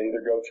 They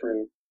either go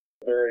through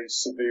a very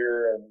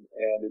severe and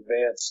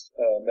advanced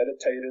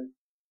meditative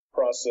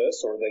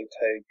process, or they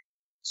take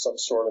some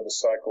sort of a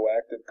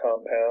psychoactive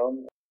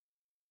compound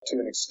to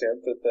an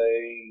extent that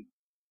they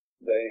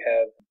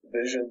have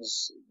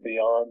visions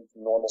beyond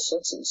normal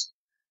senses.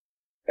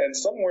 And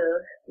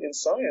somewhere in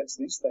science,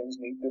 these things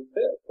need to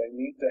fit. They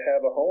need to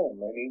have a home.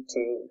 They need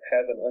to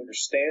have an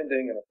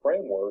understanding and a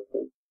framework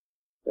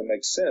that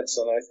makes sense.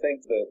 And I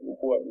think that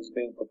what is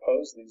being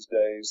proposed these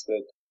days,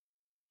 that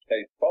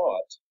a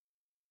thought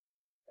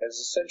is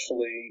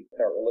essentially,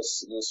 or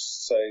let's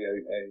say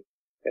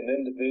an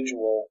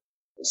individual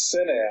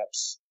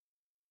synapse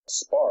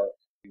spark,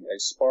 a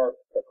spark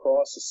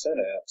across a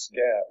synapse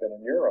gap in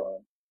a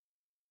neuron,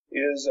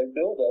 is a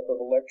buildup of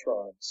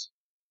electrons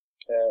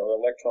or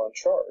electron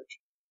charge,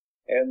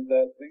 and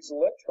that these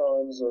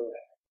electrons are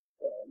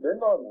they're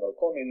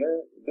non-local. I mean,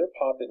 they're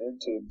popping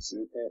into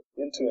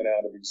and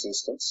out of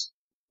existence.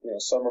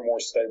 Some are more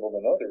stable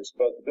than others,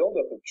 but the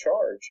buildup of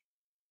charge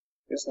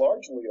is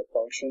largely a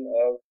function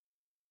of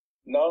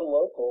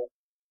non-local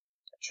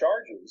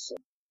charges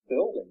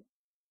building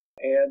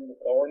and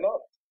or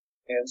not.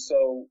 And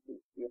so,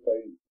 if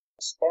a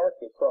spark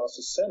across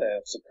a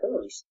synapse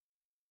occurs,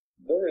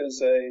 there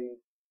is a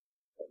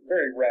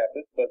very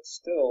rapid but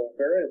still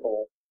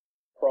variable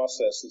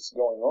process that's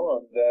going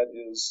on that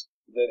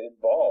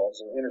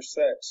involves or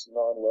intersects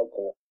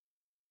non-local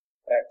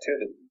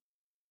activity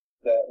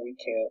that we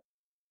can't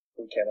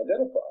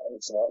identify.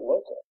 It's not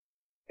local.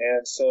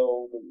 And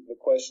so the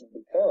question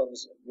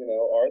becomes,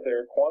 are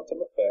there quantum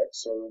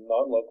effects or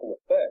non-local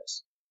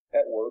effects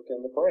at work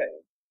in the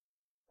brain,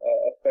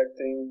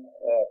 affecting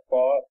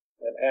thought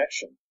and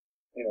action?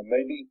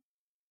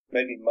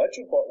 Maybe much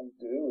of what we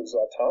do is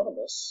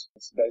autonomous.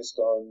 It's based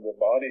on the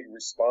body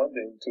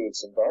responding to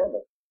its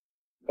environment.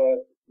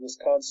 But this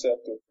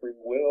concept of free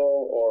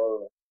will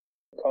or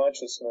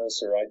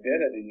consciousness or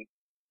identity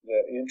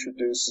that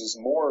introduces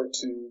more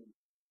to,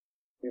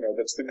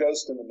 that's the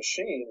ghost in the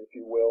machine, if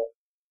you will,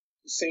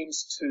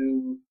 seems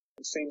to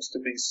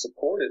be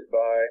supported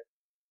by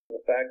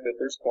the fact that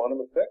there's quantum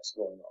effects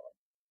going on,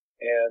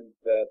 and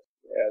that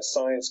as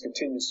science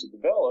continues to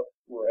develop,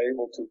 we're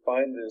able to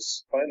find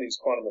these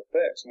quantum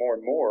effects more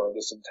and more,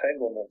 this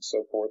entanglement and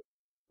so forth,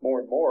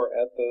 more and more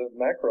at the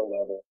macro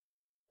level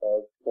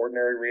of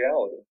ordinary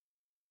reality.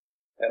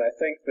 And I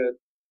think that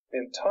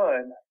in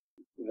time,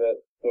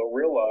 that they'll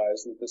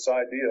realize that this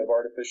idea of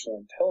artificial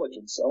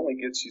intelligence only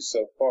gets you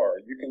so far.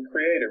 You can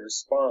create a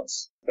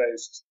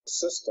response-based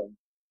system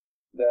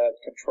that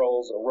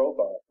controls a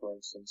robot, for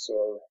instance,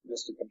 or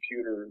just a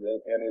computer,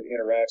 and it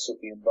interacts with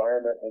the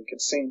environment and can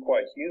seem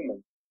quite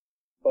human.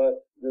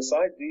 But this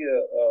idea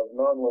of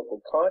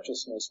non-local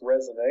consciousness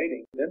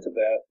resonating into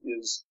that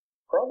is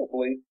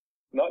probably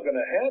not going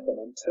to happen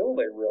until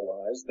they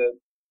realize that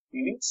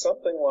you need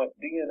something like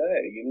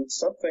DNA. You need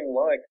something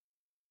like,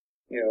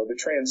 the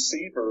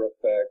transceiver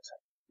effect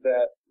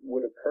that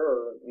would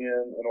occur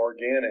in an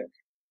organic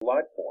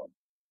life form.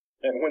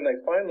 And when they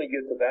finally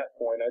get to that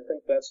point, I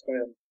think that's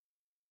when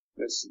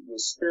the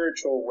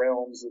spiritual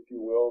realms, if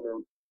you will,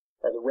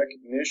 or the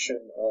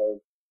recognition of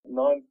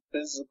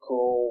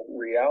non-physical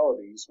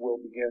realities will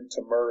begin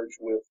to merge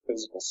with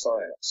physical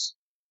science.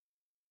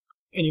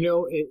 And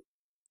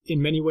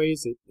in many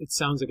ways, it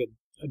sounds like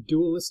a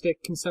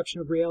dualistic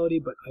conception of reality,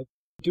 but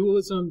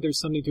dualism, there's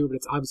something to it, but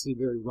it's obviously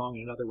very wrong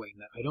in another way, in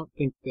that I don't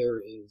think there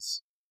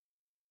is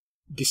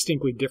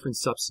distinctly different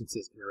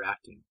substances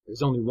interacting.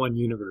 There's only one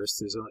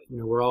universe.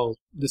 We're all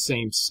the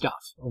same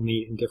stuff,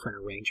 only in different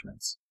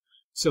arrangements.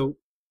 So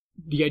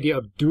the idea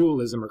of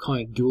dualism, or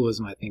calling it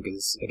dualism, I think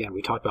is, again,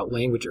 we talked about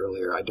language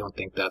earlier. I don't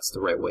think that's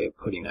the right way of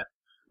putting it.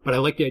 But I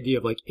like the idea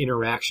of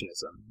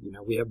interactionism.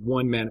 We have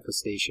one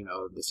manifestation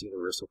of this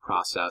universal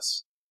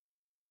process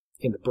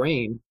in the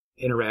brain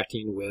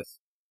interacting with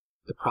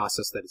the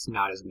process that is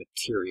not as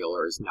material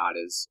or is not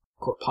as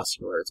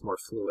corpuscular, it's more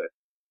fluid.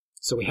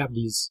 So we have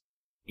these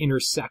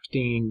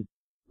intersecting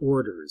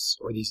orders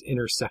or these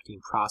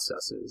intersecting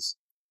processes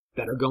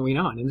that are going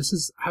on. And this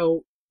is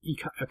how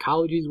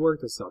ecologies work,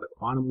 this is how the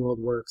quantum world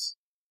works.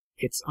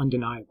 It's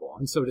undeniable.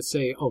 And so to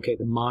say, okay,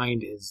 the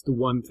mind is the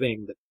one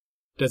thing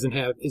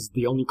that is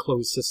the only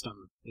closed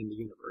system in the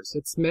universe,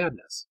 it's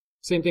madness.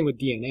 Same thing with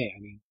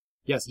DNA.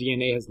 Yes,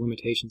 DNA has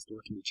limitations to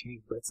what can be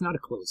changed, but it's not a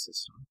closed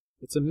system.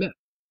 It's a myth.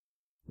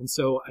 And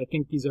so I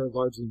think these are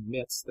largely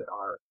myths that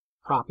are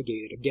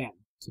propagated, again,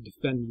 to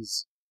defend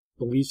these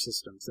belief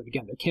systems. And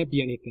again, there can't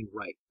be anything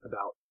right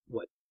about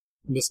what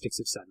mystics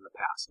have said in the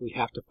facts. We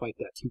have to fight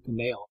that tooth and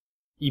nail,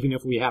 even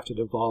if we have to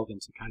devolve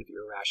into kind of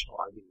irrational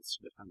arguments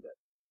to defend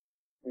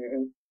it.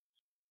 Mm-hmm.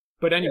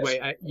 But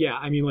anyway, Yes.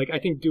 I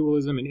think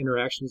dualism and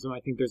interactionism,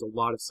 I think there's a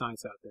lot of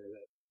science out there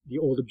that the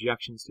old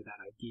objections to that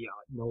idea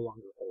no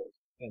longer hold.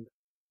 And,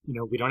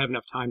 we don't have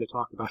enough time to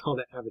talk about all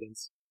that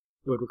evidence.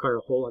 It would require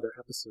a whole other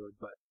episode,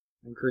 but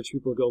I encourage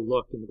people to go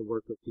look into the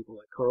work of people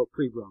like Carl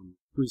Pribram,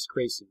 Bruce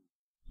Grayson,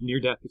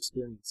 near-death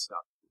experience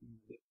stuff,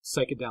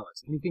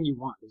 psychedelics, anything you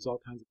want. There's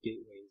all kinds of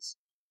gateways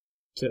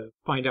to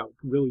find out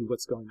really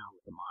what's going on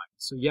with the mind.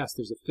 So yes,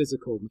 there's a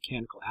physical,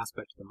 mechanical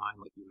aspect to the mind,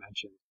 like you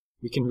mentioned.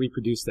 We can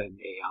reproduce that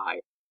in AI,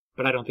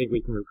 but I don't think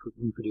we can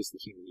reproduce the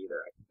human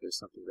either. I think there's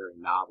something very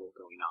novel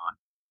going on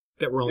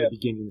that we're only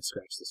beginning to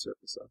scratch the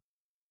surface of.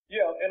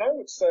 Yeah, and I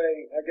would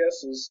say, I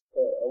guess, as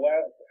a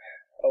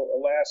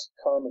last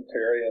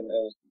commentary, and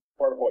as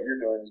part of what you're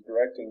doing is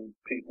directing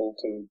people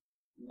to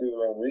do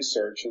their own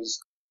research,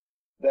 is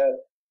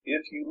that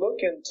if you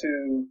look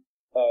into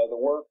the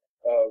work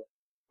of,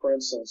 for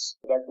instance,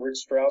 Dr.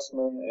 Rick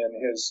Strassman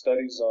and his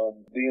studies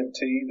on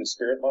DMT, the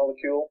spirit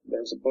molecule,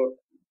 there's a book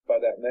by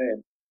that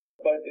name.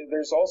 But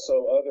there's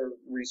also other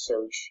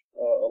research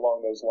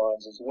along those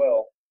lines as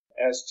well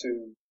as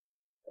to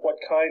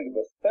what kind of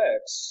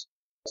effects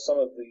some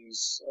of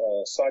these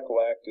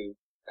psychoactive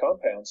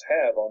compounds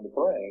have on the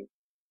brain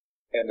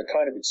and the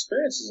kind of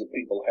experiences that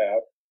people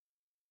have.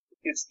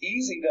 It's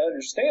easy to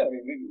understand. I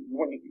mean,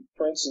 when,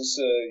 for instance,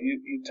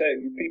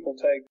 people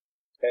take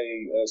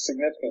a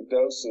significant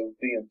dose of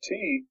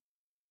DMT,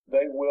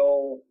 they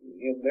will,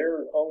 in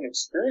their own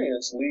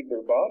experience, leave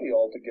their body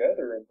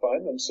altogether and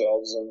find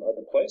themselves in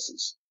other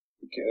places,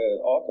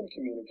 often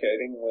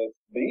communicating with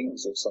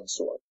beings of some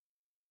sort.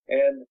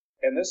 And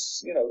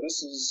this,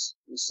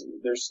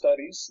 there's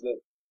studies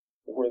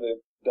where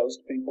they've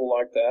dosed people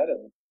like that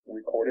and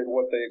recorded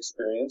what they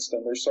experienced,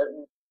 and there's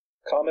certain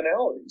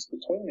commonalities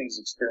between these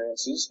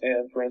experiences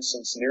and, for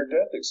instance,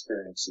 near-death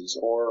experiences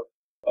or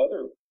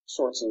other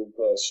sorts of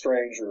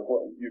strange or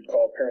what you'd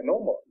call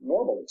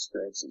paranormal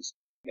experiences.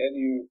 And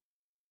then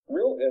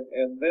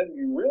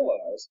you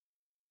realize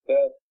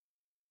that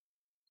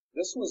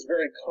this was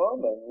very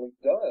commonly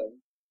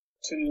done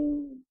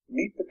to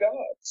meet the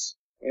gods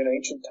in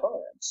ancient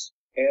times,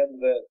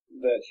 and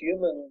that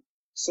human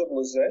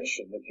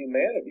civilization, that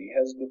humanity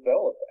has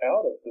developed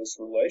out of this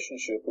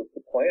relationship with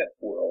the plant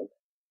world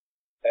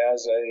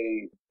as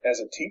a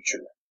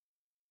teacher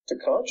to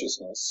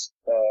consciousness,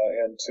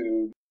 and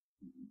to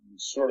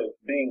sort of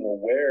being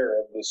aware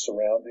of the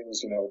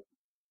surroundings,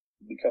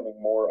 becoming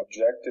more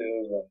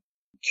objective and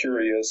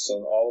curious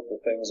and all of the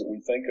things that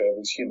we think of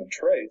as human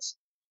traits.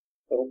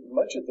 But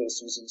much of this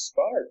was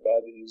inspired by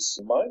these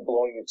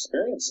mind-blowing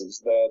experiences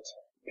that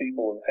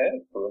people have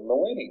had for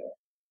millennia.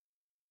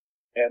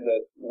 And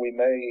that we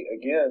may,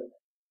 again,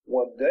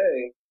 one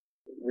day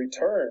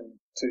return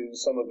to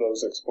some of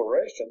those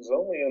explorations,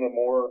 only in a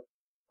more,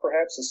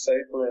 perhaps a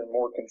safer and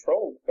more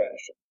controlled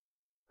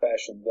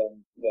fashion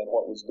than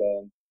what has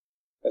been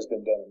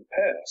done in the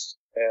past.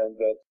 And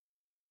that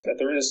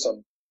there is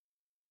some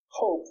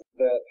hope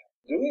that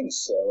doing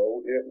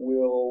so, it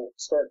will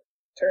start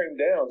tearing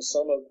down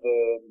some of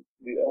the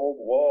old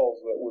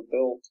walls that were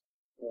built,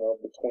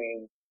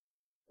 between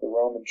the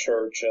Roman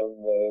Church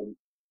and the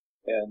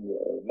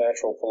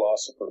natural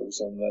philosophers,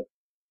 and that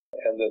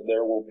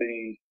there will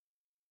be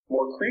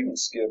more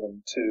credence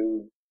given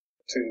to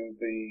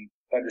the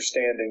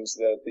understandings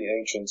that the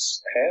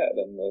ancients had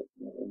and that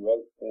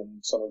wrote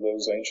in some of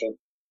those ancient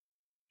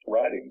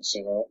writings.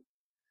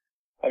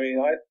 I mean,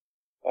 I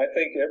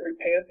think every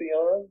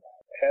pantheon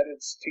had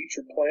its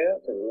teacher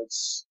plant or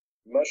its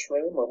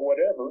mushroom or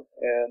whatever,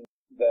 and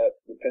that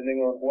depending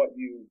on what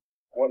you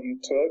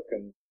took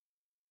and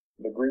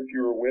the group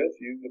you were with,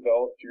 you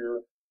developed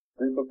your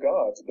group of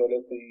gods. But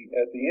at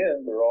the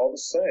end, they're all the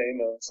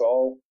same, and it's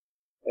all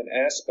an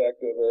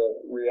aspect of a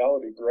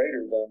reality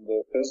greater than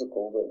the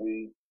physical that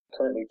we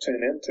currently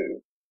tune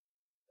into.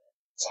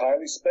 It's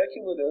highly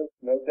speculative,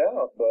 no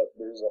doubt, but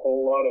there's a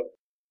whole lot of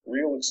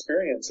real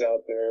experience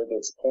out there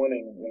that's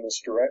pointing in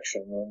this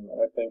direction, and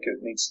I think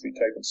it needs to be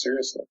taken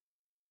seriously.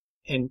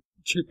 And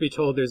truth be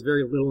told, there's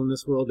very little in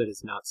this world that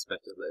is not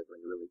speculative when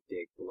you really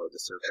dig below the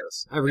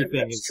surface.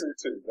 Everything is true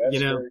too.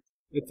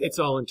 It's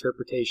all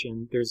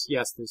interpretation. There's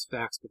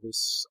facts, but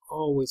there's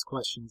always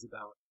questions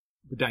about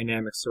the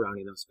dynamics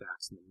surrounding those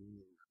facts and the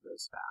meaning of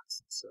those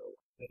facts. And so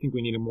I think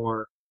we need a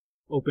more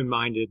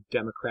open-minded,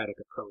 democratic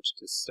approach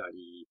to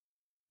study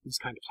these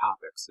kind of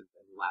topics, and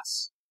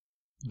less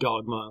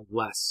dogma,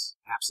 less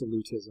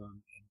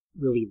absolutism,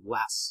 and really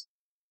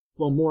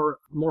more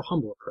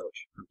humble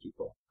approach from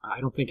people.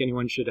 I don't think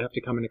anyone should have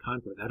to come into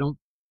conflict.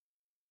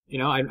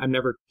 I'm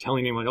never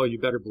telling anyone, oh, you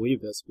better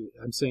believe this.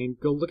 I'm saying,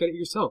 go look at it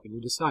yourself and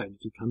you decide.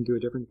 If you come to a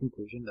different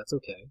conclusion, that's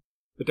okay.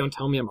 But don't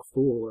tell me I'm a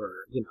fool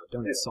or,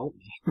 don't insult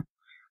me.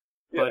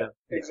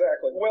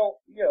 Exactly. Well,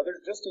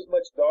 there's just as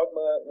much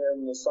dogma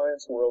in the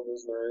science world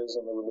as there is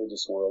in the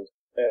religious world.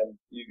 And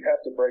you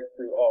have to break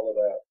through all of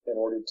that in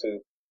order to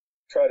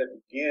try to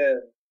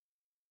begin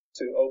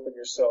to open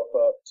yourself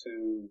up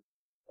to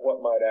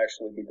what might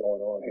actually be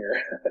going on here.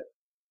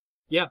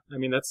 Yeah,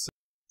 I mean, that's,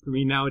 for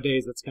me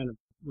nowadays, that's kind of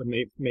what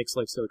makes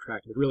life so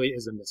attractive. It really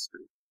is a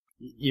mystery,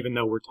 even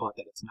though we're taught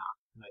that it's not.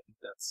 And I think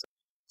that's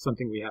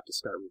something we have to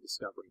start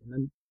rediscovering. And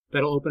then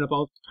that'll open up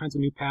all kinds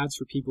of new paths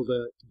for people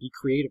to be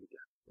creative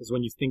again. Because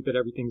when you think that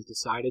everything's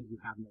decided, you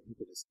have no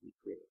impetus to be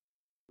creative.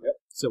 Yep.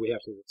 So we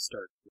have to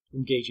start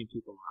engaging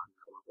people on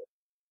that level.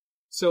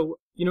 So,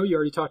 you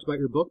already talked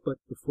about your book, but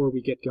before we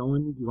get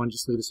going, you want to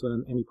just leave us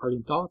with any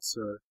parting thoughts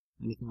or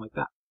anything like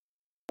that?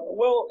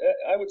 Well,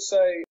 I would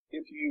say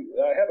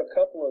I have a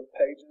couple of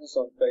pages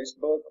on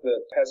Facebook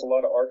that has a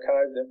lot of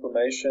archived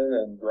information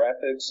and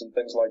graphics and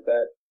things like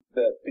that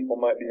people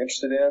might be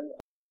interested in.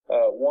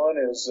 One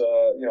is,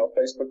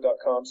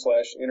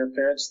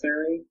 facebook.com/interference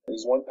theory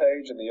is one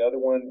page, and the other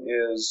one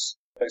is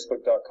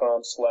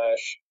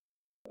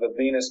facebook.com/the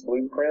Venus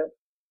Blueprint.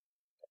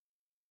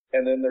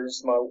 And then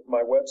there's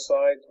my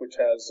website, which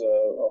has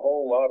a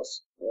whole lot of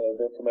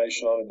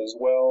information on it as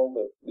well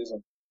that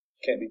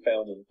can't be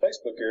found in the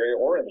Facebook area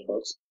or in the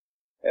books.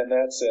 And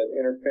that's at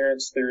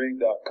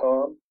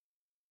interferencetheory.com.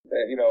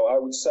 I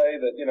would say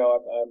that,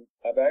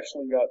 I've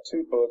actually got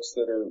two books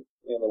that are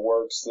in the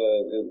works.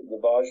 The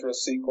Vajra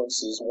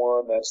sequence is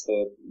one. That's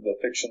the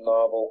fiction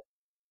novel,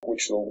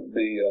 which will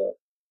be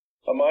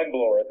a mind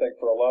blower, I think,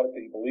 for a lot of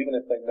people. Even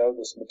if they know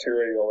this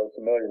material or are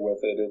familiar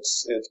with it,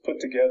 it's put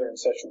together in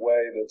such a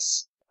way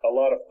that's a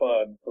lot of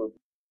fun for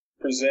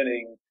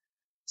presenting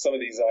some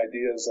of these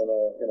ideas in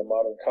a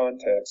modern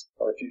context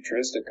or a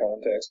futuristic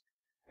context.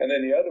 And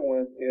then the other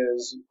one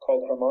is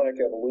called Harmonic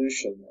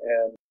Evolution,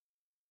 and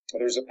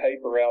there's a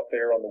paper out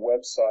there on the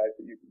website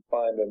that you can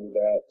find under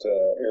that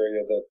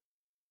area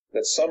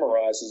that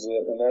summarizes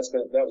it, and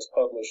that was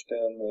published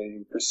in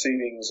the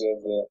Proceedings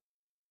of the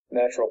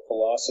Natural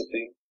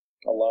Philosophy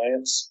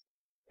Alliance.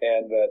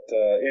 And that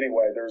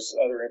anyway, there's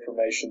other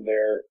information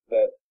there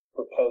that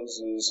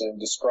proposes and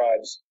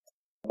describes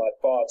my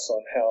thoughts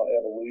on how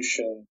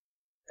evolution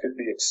could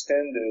be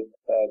extended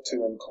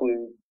to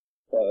include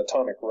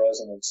atomic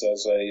resonance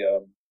as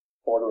a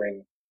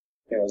ordering,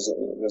 as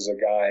a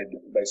guide,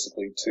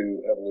 basically,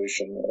 to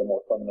evolution at a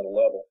more fundamental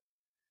level.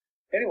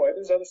 Anyway,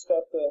 there's other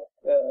stuff,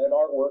 and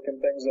artwork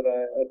and things that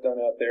I have done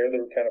out there that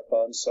are kind of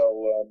fun.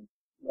 So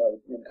I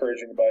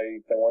encourage anybody,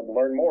 if they want to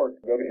learn more,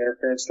 go to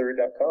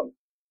interferencetheory.com.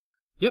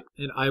 Yep,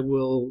 and I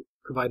will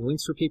provide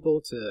links for people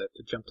to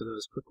jump to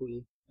those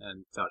quickly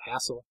and without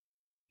hassle.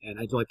 And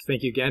I'd like to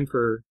thank you again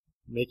for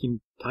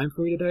making time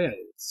for me today.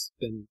 It's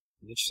been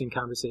an interesting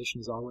conversation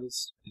as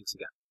always. Thanks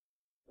again.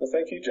 Well,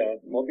 thank you,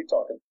 John. We'll be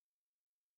talking.